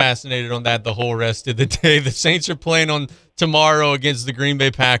have me fascinated on that the whole rest of the day. The Saints are playing on tomorrow against the Green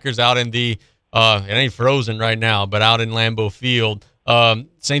Bay Packers out in the it ain't frozen right now, but out in Lambeau Field.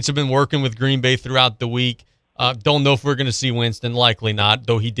 Saints have been working with Green Bay throughout the week. Don't know if we're going to see Winston. Likely not,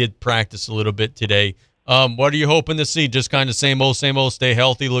 though he did practice a little bit today. What are you hoping to see? Just kind of same old, stay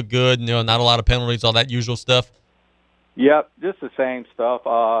healthy, look good, not a lot of penalties, all that usual stuff? Yep, just the same stuff.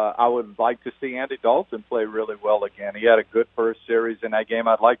 I would like to see Andy Dalton play really well again. He had a good first series in that game.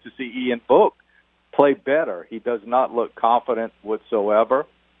 I'd like to see Ian Book play better. He does not look confident whatsoever,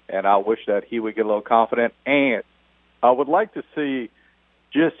 and I wish that he would get a little confident. And I would like to see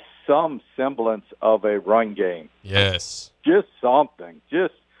just some semblance of a run game. Yes. Just something.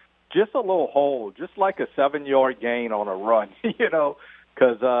 Just a little hole, just like a 7-yard gain on a run,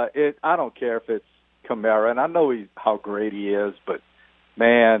 because I don't care if it's Kamara, and I know how great he is, but,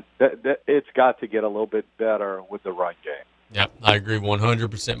 man, it's got to get a little bit better with the run game. Yep, I agree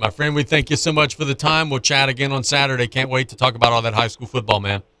 100%. My friend, we thank you so much for the time. We'll chat again on Saturday. Can't wait to talk about all that high school football,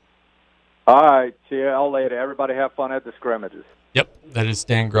 man. All right, see you all later. Everybody have fun at the scrimmages. Yep, that is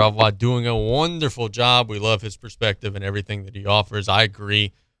Stan Gravois doing a wonderful job. We love his perspective and everything that he offers. I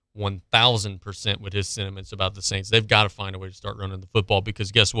agree 1,000% with his sentiments about the Saints. They've got to find a way to start running the football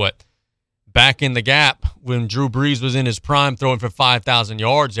because guess what? Back in the gap, when Drew Brees was in his prime throwing for 5,000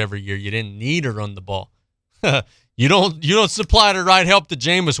 yards every year, you didn't need to run the ball. You don't supply the right help to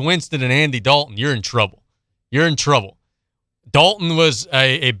Jameis Winston and Andy Dalton, you're in trouble. You're in trouble. Dalton was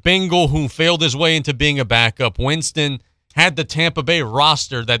a Bengal who failed his way into being a backup. Winston had the Tampa Bay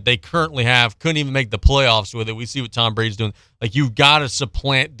roster that they currently have, couldn't even make the playoffs with it. We see what Tom Brady's doing. Like, you've got to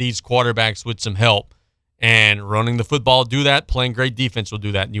supplant these quarterbacks with some help. And running the football will do that. Playing great defense will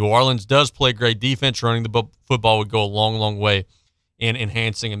do that. New Orleans does play great defense. Running the football would go a long, long way in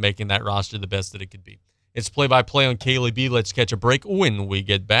enhancing and making that roster the best that it could be. It's play-by-play on KLEB. Let's catch a break. When we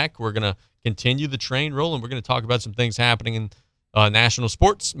get back, we're going to continue the train rolling. We're going to talk about some things happening in national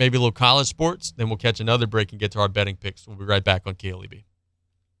sports, maybe a little college sports. Then we'll catch another break and get to our betting picks. We'll be right back on KLEB.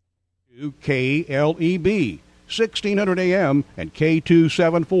 KLEB, 1600 AM and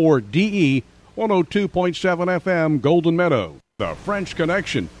K274DE, 102.7 FM, Golden Meadow. The French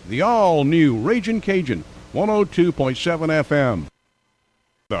Connection, the all-new Ragin' Cajun, 102.7 FM.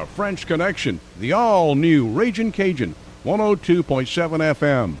 The French Connection, the all-new Ragin' Cajun, 102.7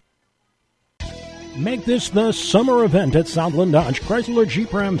 FM. Make this the summer event at Southland Dodge, Chrysler,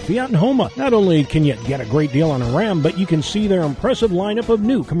 Jeep, Ram, Fiat, and Homa. Not only can you get a great deal on a Ram, but you can see their impressive lineup of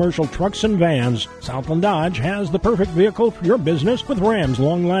new commercial trucks and vans. Southland Dodge has the perfect vehicle for your business with Ram's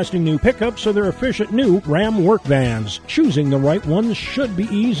long-lasting new pickups or their efficient new Ram work vans. Choosing the right ones should be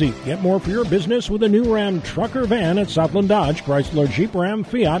easy. Get more for your business with a new Ram truck or van at Southland Dodge, Chrysler, Jeep, Ram,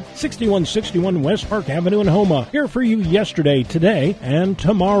 Fiat, 6161 West Park Avenue in Homa. Here for you yesterday, today, and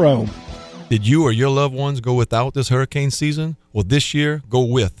tomorrow. Did you or your loved ones go without this hurricane season? Well, this year, go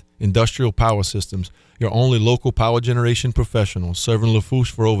with Industrial Power Systems, your only local power generation professional, serving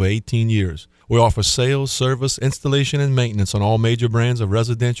Lafourche for over 18 years. We offer sales, service, installation, and maintenance on all major brands of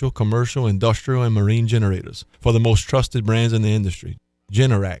residential, commercial, industrial, and marine generators for the most trusted brands in the industry.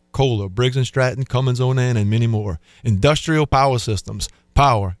 Generac, Kohler, Briggs & Stratton, Cummins Onan, and many more. Industrial Power Systems.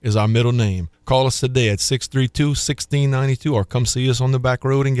 Power is our middle name. Call us today at 632-1692 or come see us on the back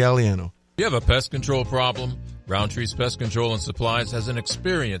road in Galliano. You have a pest control problem? Roundtree's Pest Control and Supplies has an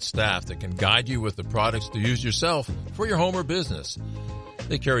experienced staff that can guide you with the products to use yourself for your home or business.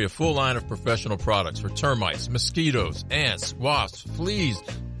 They carry a full line of professional products for termites, mosquitoes, ants, wasps, fleas,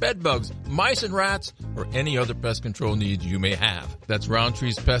 bed bugs, mice and rats, or any other pest control needs you may have. That's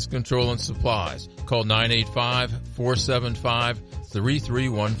Roundtree's Pest Control and Supplies. Call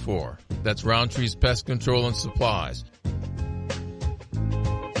 985-475-3314. That's Roundtree's Pest Control and Supplies.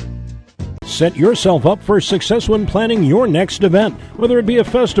 Set yourself up for success when planning your next event. Whether it be a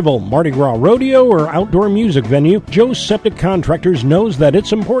festival, Mardi Gras rodeo, or outdoor music venue, Joe's Septic Contractors knows that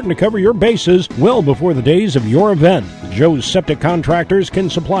it's important to cover your bases well before the days of your event. Joe's Septic Contractors can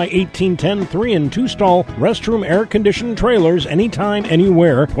supply 1810 3- and 2-stall restroom air-conditioned trailers anytime,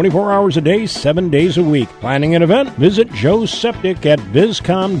 anywhere, 24 hours a day, 7 days a week. Planning an event? Visit Joe's Septic at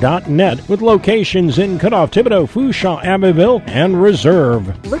viscom.net with locations in Cutoff, Thibodaux, Foushaw, Abbeville, and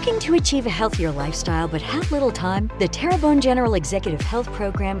Reserve. Looking to achieve a healthier lifestyle but have little time? The Terrebonne General Executive Health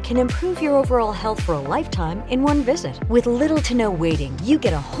Program can improve your overall health for a lifetime in one visit. With little to no waiting, you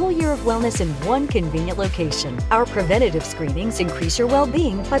get a whole year of wellness in one convenient location. Our preventative screenings increase your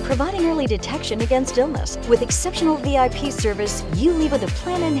well-being by providing early detection against illness. With exceptional VIP service, you leave with a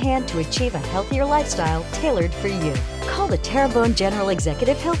plan in hand to achieve a healthier lifestyle tailored for you. Call the Terrebonne General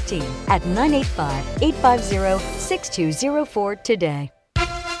Executive Health Team at 985-850-6204 today.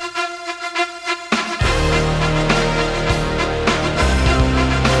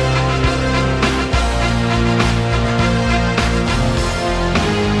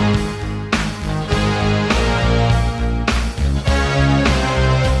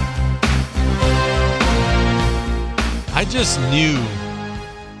 I just knew,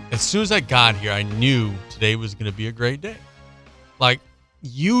 as soon as I got here, I knew today was going to be a great day. Like,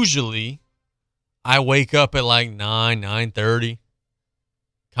 usually, I wake up at like 9:30,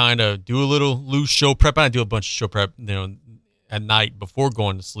 kind of do a little loose show prep. I do a bunch of show prep, at night before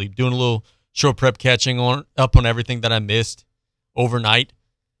going to sleep, doing a little show prep, catching up on everything that I missed overnight.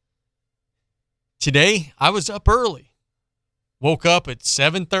 Today, I was up early. Woke up at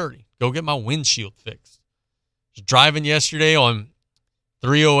 7:30, go get my windshield fixed. Was driving yesterday on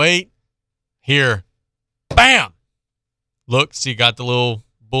 308. Here, bam! Look, see, got the little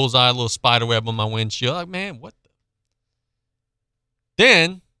bullseye, little spider web on my windshield. Like, man, what the?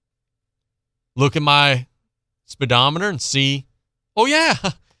 Then, look at my speedometer and see, oh yeah,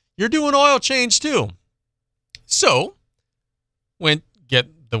 you're doing oil change too. So, went get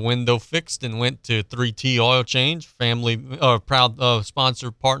the window fixed and went to 3T Oil Change, family, proud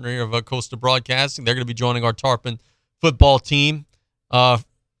sponsor partner of Coastal Broadcasting. They're going to be joining our Tarpon football team for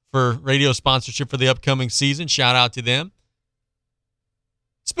radio sponsorship for the upcoming season. Shout out to them.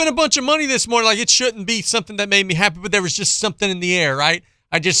 Spent a bunch of money this morning. Like, it shouldn't be something that made me happy, but there was just something in the air, right?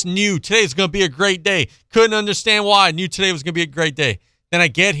 I just knew today was going to be a great day. Couldn't understand why. I knew today was going to be a great day. Then I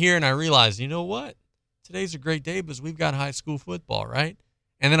get here and I realize, you know what? today's a great day because we've got high school football, right?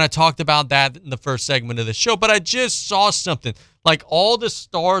 And then I talked about that in the first segment of the show, but I just saw something. Like all the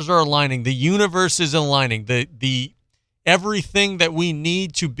stars are aligning. The universe is aligning. The everything that we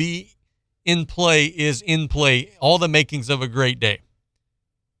need to be in play is in play. All the makings of a great day.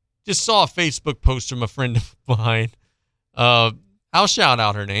 Just saw a Facebook post from a friend of mine. I'll shout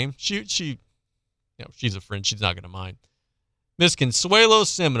out her name. She's a friend. She's not going to mind. Miss Consuelo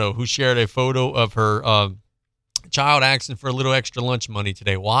Semino, who shared a photo of her child asking for a little extra lunch money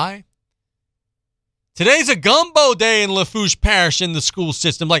today. Why? Today's a gumbo day in Lafourche Parish in the school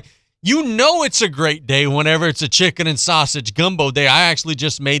system. Like, you know it's a great day whenever it's a chicken and sausage gumbo day. I actually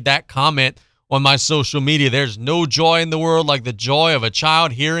just made that comment on my social media. There's no joy in the world like the joy of a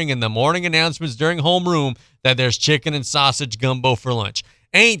child hearing in the morning announcements during homeroom that there's chicken and sausage gumbo for lunch.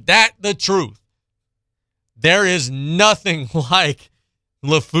 Ain't that the truth? There is nothing like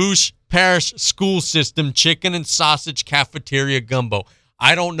Lafourche Parish school system chicken and sausage cafeteria gumbo.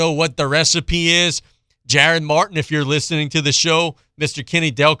 I don't know what the recipe is. Jared Martin, if you're listening to the show, Mr.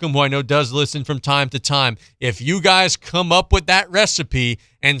 Kenny Delcom, who I know does listen from time to time, if you guys come up with that recipe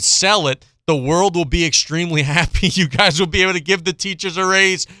and sell it, the world will be extremely happy. You guys will be able to give the teachers a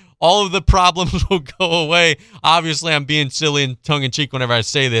raise. All of the problems will go away. Obviously, I'm being silly and tongue-in-cheek whenever I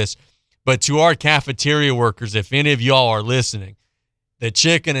say this, but to our cafeteria workers, if any of y'all are listening, the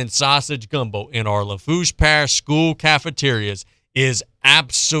chicken and sausage gumbo in our Lafourche Parish school cafeterias is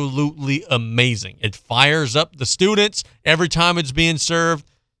absolutely amazing. It fires up the students every time it's being served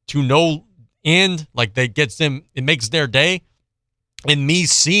to no end. Like, it makes their day. And me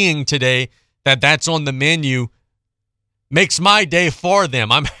seeing today that that's on the menu makes my day for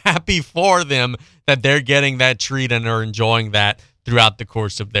them. I'm happy for them that they're getting that treat and are enjoying that throughout the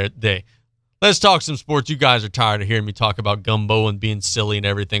course of their day. Let's talk some sports. You guys are tired of hearing me talk about gumbo and being silly and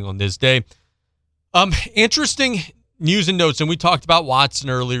everything on this day. Interesting news and notes, and we talked about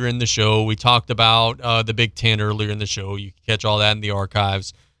Watson earlier in the show. We talked about the Big Ten earlier in the show. You can catch all that in the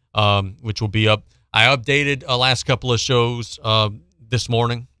archives, which will be up. I updated last couple of shows this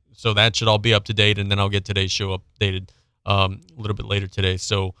morning, so that should all be up to date, and then I'll get today's show updated a little bit later today,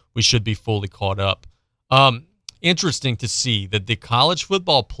 so we should be fully caught up. Interesting to see that the college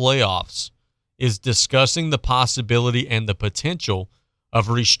football playoffs is discussing the possibility and the potential of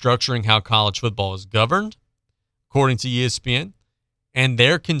restructuring how college football is governed, according to ESPN, and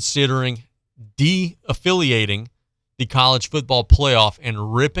they're considering de-affiliating the college football playoff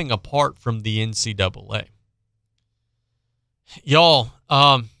and ripping apart from the NCAA. Y'all,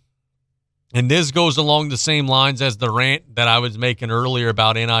 and this goes along the same lines as the rant that I was making earlier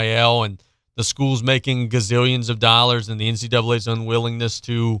about NIL and the schools making gazillions of dollars and the NCAA's unwillingness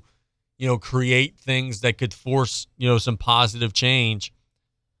to, create things that could force, some positive change.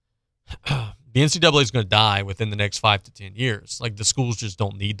 The NCAA is going to die within the next 5 to 10 years. Like, the schools just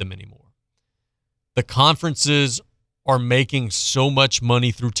don't need them anymore. The conferences are making so much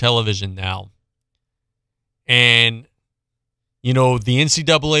money through television now. And, the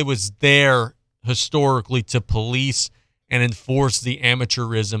NCAA was there historically to police and enforce the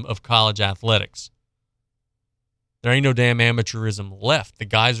amateurism of college athletics. There ain't no damn amateurism left. The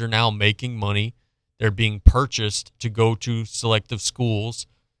guys are now making money. They're being purchased to go to selective schools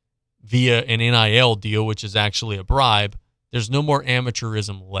via an NIL deal, which is actually a bribe. There's no more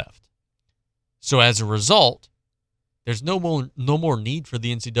amateurism left. So as a result, there's no more need for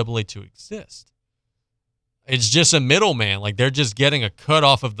the NCAA to exist. It's just a middleman. Like, they're just getting a cut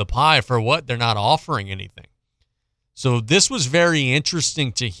off of the pie for what? They're not offering anything. So this was very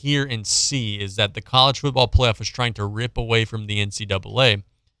interesting to hear and see, is that the college football playoff is trying to rip away from the NCAA,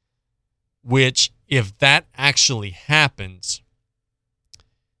 which, if that actually happens,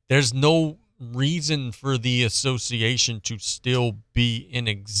 there's no reason for the association to still be in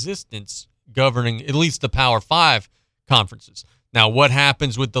existence governing at least the Power 5 conferences. Now, what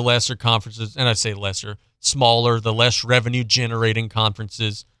happens with the lesser conferences, and I say lesser, smaller, the less revenue-generating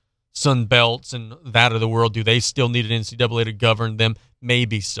conferences, Sun Belts and that of the world, do they still need an NCAA to govern them?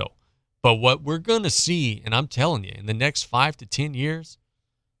 Maybe so. But what we're going to see, and I'm telling you, in the next 5 to 10 years,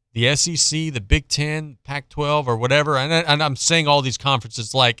 the SEC, the Big Ten, Pac-12, or whatever, and I'm saying all these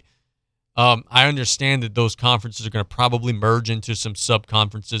conferences like, I understand that those conferences are going to probably merge into some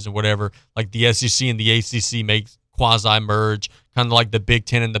sub-conferences and whatever, like the SEC and the ACC make quasi-merge, kind of like the Big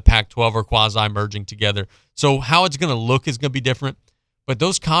Ten and the Pac-12 are quasi-merging together. So how it's going to look is going to be different. But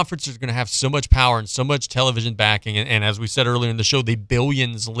those conferences are going to have so much power and so much television backing. And as we said earlier in the show, the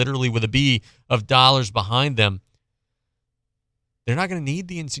billions, literally with a B, of dollars behind them. They're not going to need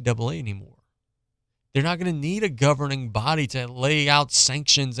the NCAA anymore. They're not going to need a governing body to lay out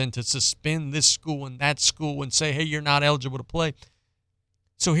sanctions and to suspend this school and that school and say, hey, you're not eligible to play.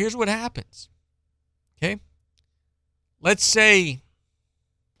 So here's what happens. Okay? Let's say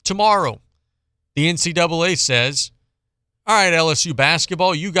tomorrow the NCAA says, all right, LSU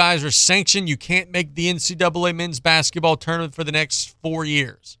basketball, you guys are sanctioned. You can't make the NCAA men's basketball tournament for the next 4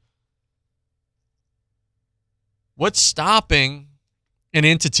 years. What's stopping an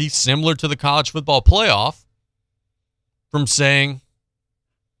entity similar to the college football playoff from saying,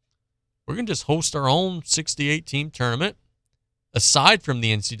 we're going to just host our own 68-team tournament aside from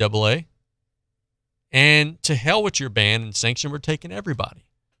the NCAA, and to hell with your ban and sanction, we're taking everybody.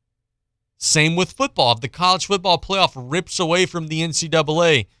 Same with football. If the college football playoff rips away from the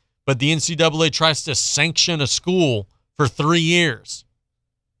NCAA, but the NCAA tries to sanction a school for 3 years.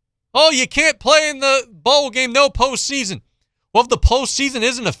 Oh, you can't play in the bowl game, no postseason. Well, if the postseason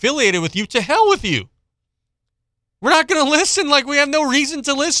isn't affiliated with you, to hell with you. We're not going to listen. Like, we have no reason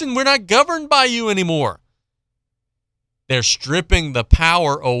to listen. We're not governed by you anymore. They're stripping the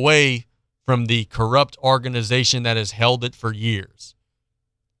power away from the corrupt organization that has held it for years.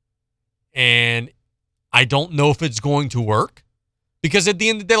 And I don't know if it's going to work. Because at the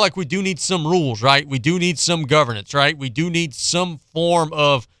end of the day, like, we do need some rules, right? We do need some governance, right? We do need some form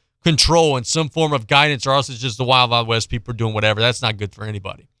of control and some form of guidance, or else it's just the Wild Wild West. People are doing whatever. That's not good for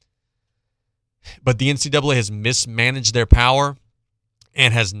anybody. But the NCAA has mismanaged their power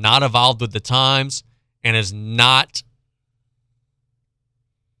and has not evolved with the times and has not,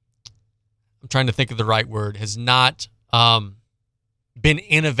 I'm trying to think of the right word, has not been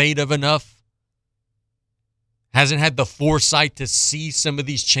innovative enough, hasn't had the foresight to see some of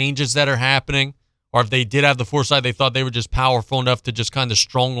these changes that are happening. Or if they did have the foresight, they thought they were just powerful enough to just kind of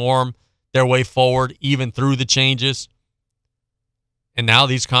strong-arm their way forward, even through the changes. And now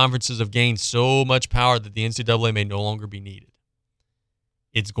these conferences have gained so much power that the NCAA may no longer be needed.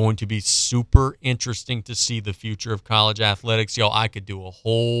 It's going to be super interesting to see the future of college athletics. Y'all, I could do a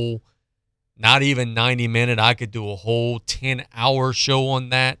whole, not even 90-minute, I could do a whole 10-hour show on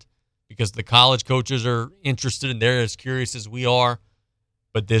that because the college coaches are interested and they're as curious as we are.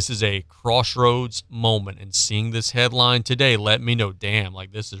 But this is a crossroads moment, and seeing this headline today let me know, damn,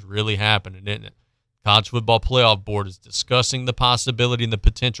 like this is really happening, isn't it? College Football Playoff Board is discussing the possibility and the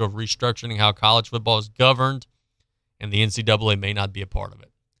potential of restructuring how college football is governed, and the NCAA may not be a part of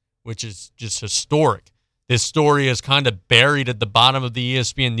it, which is just historic. This story is kind of buried at the bottom of the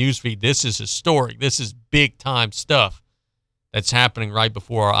ESPN newsfeed. This is historic. This is big-time stuff that's happening right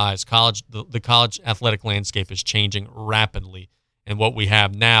before our eyes. The college athletic landscape is changing rapidly. And what we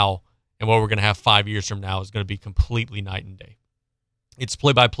have now and what we're going to have 5 years from now is going to be completely night and day. It's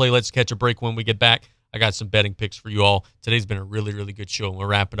play-by-play. Let's catch a break when we get back. I got some betting picks for you all. Today's been a really, really good show, and we'll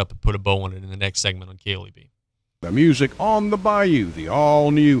wrap it up and put a bow on it in the next segment on KLEB. The music on the Bayou, the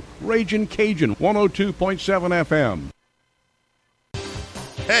all-new Ragin' Cajun 102.7 FM.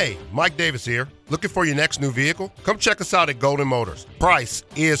 Hey, Mike Davis here. Looking for your next new vehicle? Come check us out at Golden Motors. Price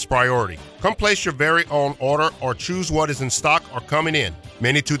is priority. Come place your very own order or choose what is in stock or coming in.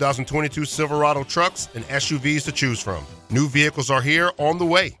 Many 2022 Silverado trucks and SUVs to choose from. New vehicles are here on the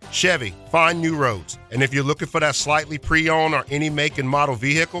way. Chevy, find new roads. And if you're looking for that slightly pre-owned or any make and model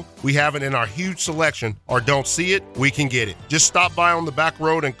vehicle, we have it in our huge selection, or don't see it, we can get it. Just stop by on the back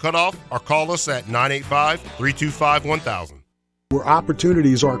road and cut off or call us at 985-325-1000. Where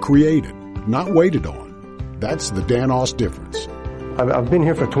opportunities are created, not waited on. That's the Danos difference. I've been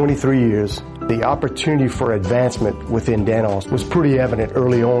here for 23 years. The opportunity for advancement within Danos was pretty evident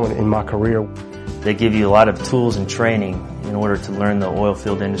early on in my career. They give you a lot of tools and training in order to learn the oil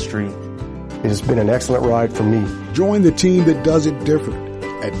field industry. It has been an excellent ride for me. Join the team that does it different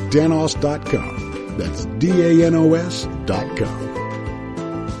at Danos.com. That's DANOS.com.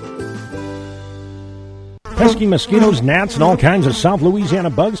 Pesky mosquitoes, gnats, and all kinds of South Louisiana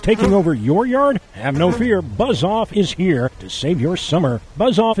bugs taking over your yard? Have no fear. Buzz Off is here to save your summer.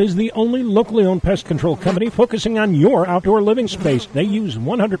 Buzz Off is the only locally owned pest control company focusing on your outdoor living space. They use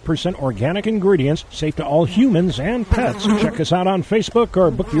 100% organic ingredients, safe to all humans and pets. Check us out on Facebook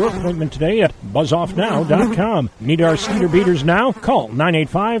or book your appointment today at buzzoffnow.com. Need our Skeeter beaters now? Call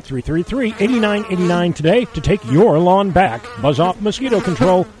 985-333-8989 today to take your lawn back. Buzz Off Mosquito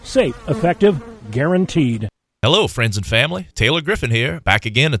Control. Safe, effective, guaranteed. Hello, friends and family. Taylor Griffin here, back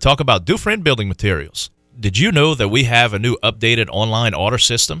again to talk about Dufresne Building Materials. Did you know that we have a new updated online order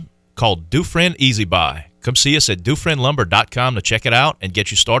system called Dufresne Easy Buy? Come see us at DufresneLumber.com to check it out and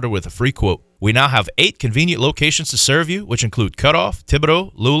get you started with a free quote. We now have 8 convenient locations to serve you, which include Cutoff,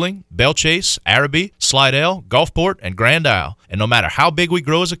 Thibodaux, Luling, Bellchase, Araby, Slidell, Gulfport, and Grand Isle. And no matter how big we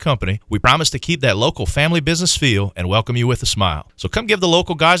grow as a company, we promise to keep that local family business feel and welcome you with a smile. So come give the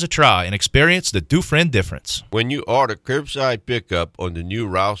local guys a try and experience the Dufresne difference. When you order curbside pickup on the new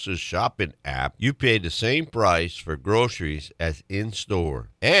Rouse's shopping app, you pay the same price for groceries as in-store.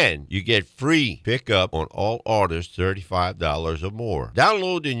 And you get free pickup on all orders $35 or more.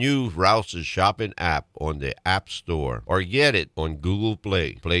 Download the new Rouse's shopping app on the App Store or get it on Google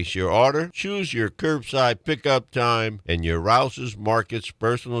Play. Place your order, choose your curbside pickup time, and your Rouse's Markets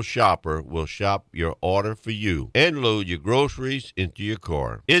personal shopper will shop your order for you and load your groceries into your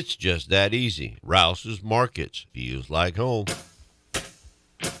car. It's just that easy. Rouse's Markets feels like home.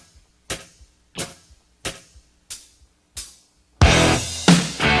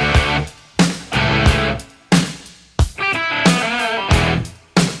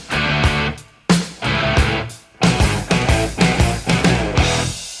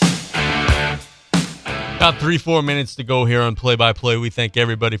 About 3-4 minutes to go here on Play-by-Play. We thank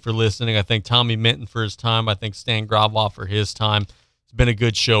everybody for listening. I thank Tommy Minton for his time. I thank Stan Gravois for his time. It's been a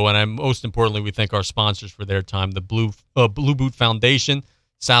good show, and most importantly, we thank our sponsors for their time. The Blue Boot Foundation,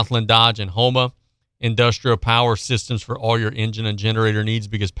 Southland Dodge, and Homa. Industrial Power Systems for all your engine and generator needs,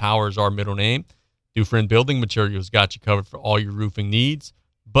 because power is our middle name. Dufresne Building Materials got you covered for all your roofing needs.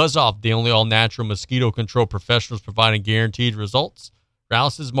 Buzz Off, the only all-natural mosquito control professionals providing guaranteed results.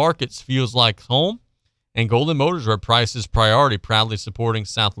 Rouse's Markets feels like home. And Golden Motors, where price is priority, proudly supporting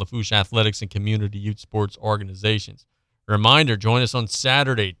South Lafourche athletics and community youth sports organizations. A reminder, join us on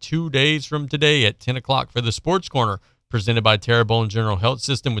Saturday, 2 days from today at 10 o'clock for the Sports Corner, presented by Terrebonne General Health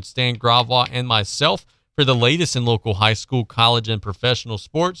System with Stan Gravois and myself for the latest in local high school, college, and professional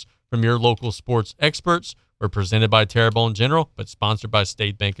sports from your local sports experts. We're presented by Terrebonne General, but sponsored by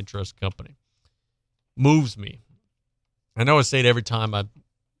State Bank and Trust Company. Moves me. I know I say it every time I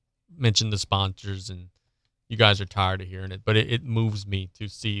mention the sponsors, and you guys are tired of hearing it, but it moves me to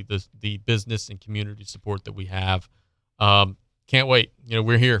see the business and community support that we have. Can't wait.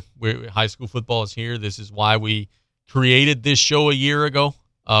 We're here. High school football is here. This is why we created this show a year ago.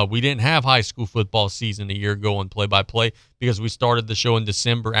 We didn't have high school football season a year ago on Play-by-Play because we started the show in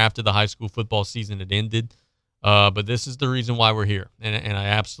December after the high school football season had ended. But this is the reason why we're here, and I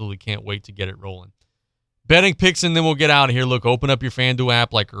absolutely can't wait to get it rolling. Betting picks, and then we'll get out of here. Look, open up your FanDuel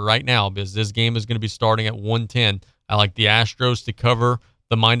app like right now, because this game is going to be starting at 110. I like the Astros to cover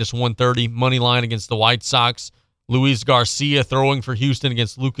the minus 130 money line against the White Sox. Luis Garcia throwing for Houston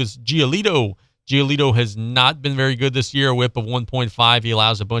against Lucas Giolito. Giolito has not been very good this year, a whip of 1.5. He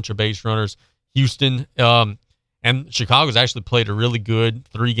allows a bunch of base runners. Houston and Chicago's actually played a really good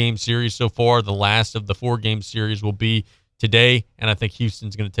 3-game series so far. The last of the 4-game series will be today, and I think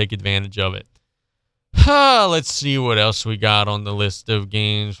Houston's going to take advantage of it. Let's see what else we got on the list of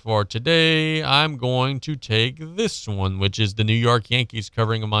games for today. I'm going to take this one, which is the New York Yankees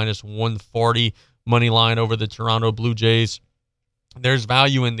covering a minus 140 money line over the Toronto Blue Jays. There's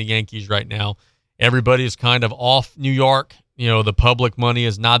value in the Yankees right now. Everybody is kind of off New York. The public money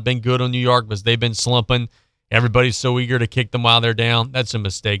has not been good on New York because they've been slumping. Everybody's so eager to kick them while they're down. That's a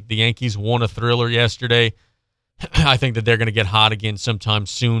mistake. The Yankees won a thriller yesterday. I think that they're going to get hot again sometime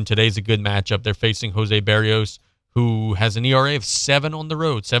soon. Today's a good matchup. They're facing Jose Barrios, who has an ERA of 7 on the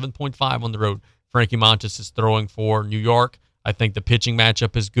road, 7.5 on the road. Frankie Montas is throwing for New York. I think the pitching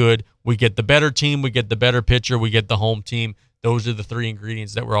matchup is good. We get the better team. We get the better pitcher. We get the home team. Those are the 3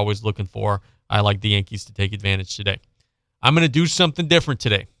 ingredients that we're always looking for. I like the Yankees to take advantage today. I'm going to do something different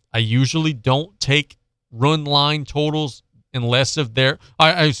today. I usually don't take run line totals unless if they're,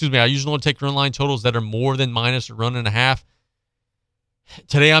 I usually don't take run line totals that are more than minus a run and a half.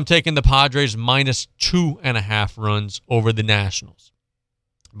 Today I'm taking the Padres minus 2.5 runs over the Nationals.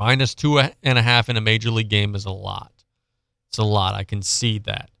 Minus 2.5 in a major league game is a lot. It's a lot. I can see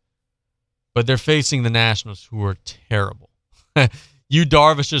that. But they're facing the Nationals, who are terrible. Yu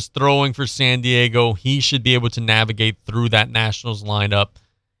Darvish is throwing for San Diego. He should be able to navigate through that Nationals lineup.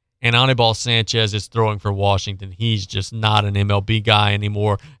 And Anibal Sanchez is throwing for Washington. He's just not an MLB guy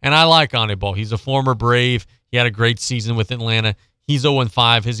anymore. And I like Anibal. He's a former Brave. He had a great season with Atlanta. He's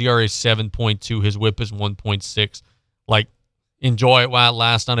 0-5. His ERA is 7.2. His whip is 1.6. Enjoy it while it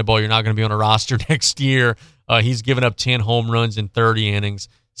lasts, Anibal. You're not going to be on a roster next year. He's given up 10 home runs in 30 innings.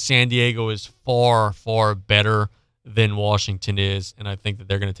 San Diego is far, far better than Washington is, and I think that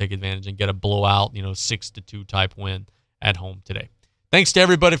they're going to take advantage and get a blowout, 6-2 type win at home today. Thanks to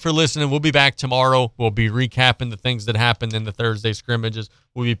everybody for listening. We'll be back tomorrow. We'll be recapping the things that happened in the Thursday scrimmages.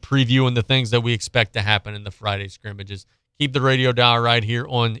 We'll be previewing the things that we expect to happen in the Friday scrimmages. Keep the radio dial right here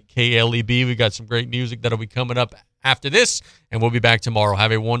on KLEB. We got some great music that'll be coming up after this, and we'll be back tomorrow.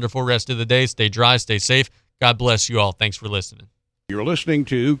 Have a wonderful rest of the day. Stay dry, stay safe. God bless you all. Thanks for listening. You're listening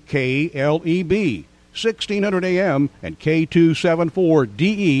to KLEB, 1600 AM and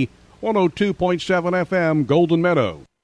K274DE, 102.7 FM, Golden Meadow.